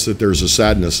 Clarence, that there's a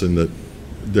sadness in that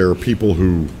there are people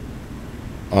who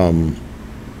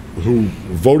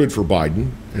voted for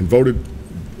Biden and voted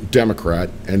Democrat,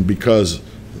 and because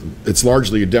it's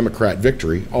largely a Democrat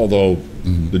victory, although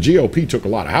the GOP took a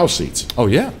lot of House seats. Oh,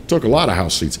 yeah. Took a lot of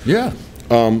House seats. Yeah.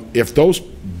 If those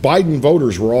Biden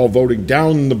voters were all voting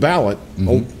down the ballot,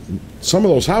 some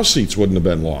of those House seats wouldn't have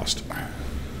been lost.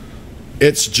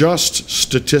 It's just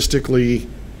statistically,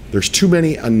 there's too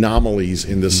many anomalies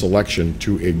in this election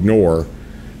to ignore,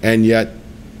 and yet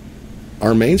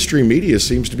our mainstream media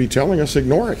seems to be telling us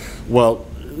ignore it. Well,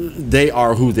 they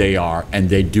are who they are, and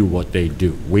they do what they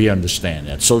do. We understand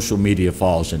that. Social media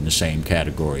falls in the same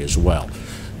category as well.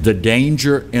 The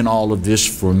danger in all of this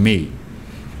for me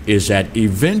is that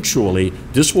eventually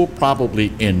this will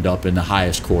probably end up in the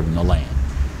highest court in the land.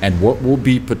 And what will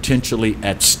be potentially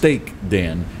at stake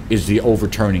then is the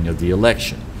overturning of the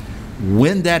election.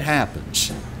 When that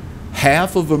happens,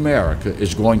 half of America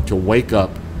is going to wake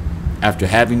up after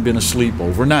having been asleep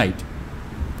overnight,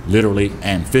 literally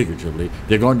and figuratively.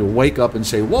 They're going to wake up and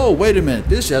say, whoa, wait a minute,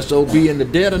 this SOB in the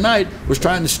dead of night was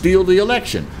trying to steal the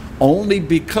election. Only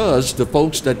because the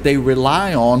folks that they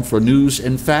rely on for news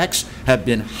and facts have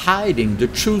been hiding the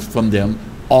truth from them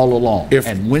all along.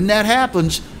 And when that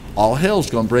happens, all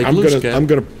hell's going to break loose. I'm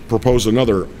going to propose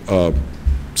another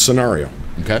scenario.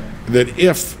 Okay. That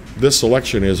if this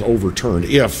election is overturned,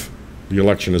 if the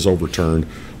election is overturned,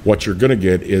 what you're going to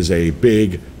get is a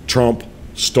big Trump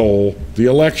stole the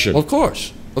election. Of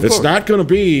course. It's not going to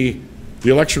be the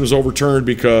election was overturned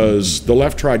because the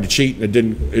left tried to cheat and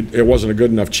it wasn't a good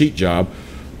enough cheat job.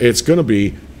 It's going to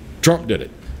be Trump did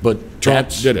it. But Trump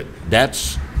did it.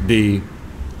 That's the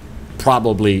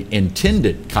probably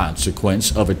intended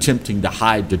consequence of attempting to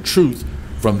hide the truth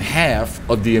from half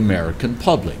of the American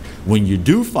public. When you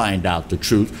do find out the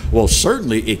truth, well,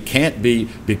 certainly it can't be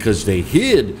because they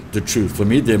hid the truth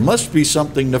from you. There must be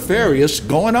something nefarious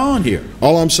going on here.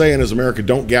 All I'm saying is, America,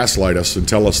 don't gaslight us and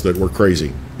tell us that we're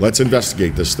crazy. Let's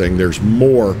investigate this thing. There's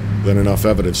more than enough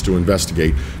evidence to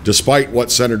investigate, despite what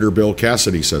Senator Bill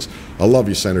Cassidy says. I love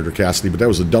you, Senator Cassidy, but that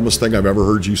was the dumbest thing I've ever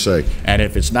heard you say. And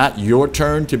if it's not your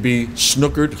turn to be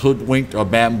snookered, hoodwinked, or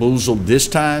bamboozled this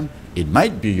time, it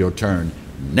might be your turn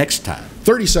next time.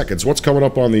 30 seconds. What's coming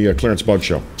up on the Clarence Bugg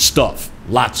Show? Stuff.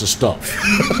 Lots of stuff.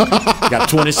 Got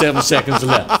 27 seconds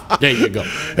left. There you go.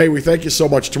 Hey, we thank you so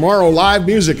much. Tomorrow, live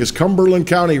music as Cumberland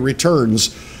County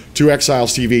returns to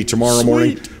Exiles TV tomorrow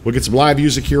morning. We'll get some live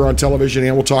music here on television,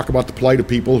 and we'll talk about the plight of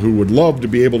people who would love to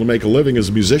be able to make a living as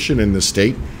a musician in this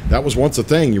state. That was once a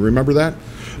thing. You remember that?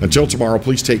 Until tomorrow,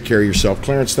 please take care of yourself.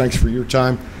 Clarence, thanks for your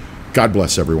time. God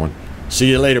bless everyone. See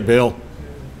you later, Bill.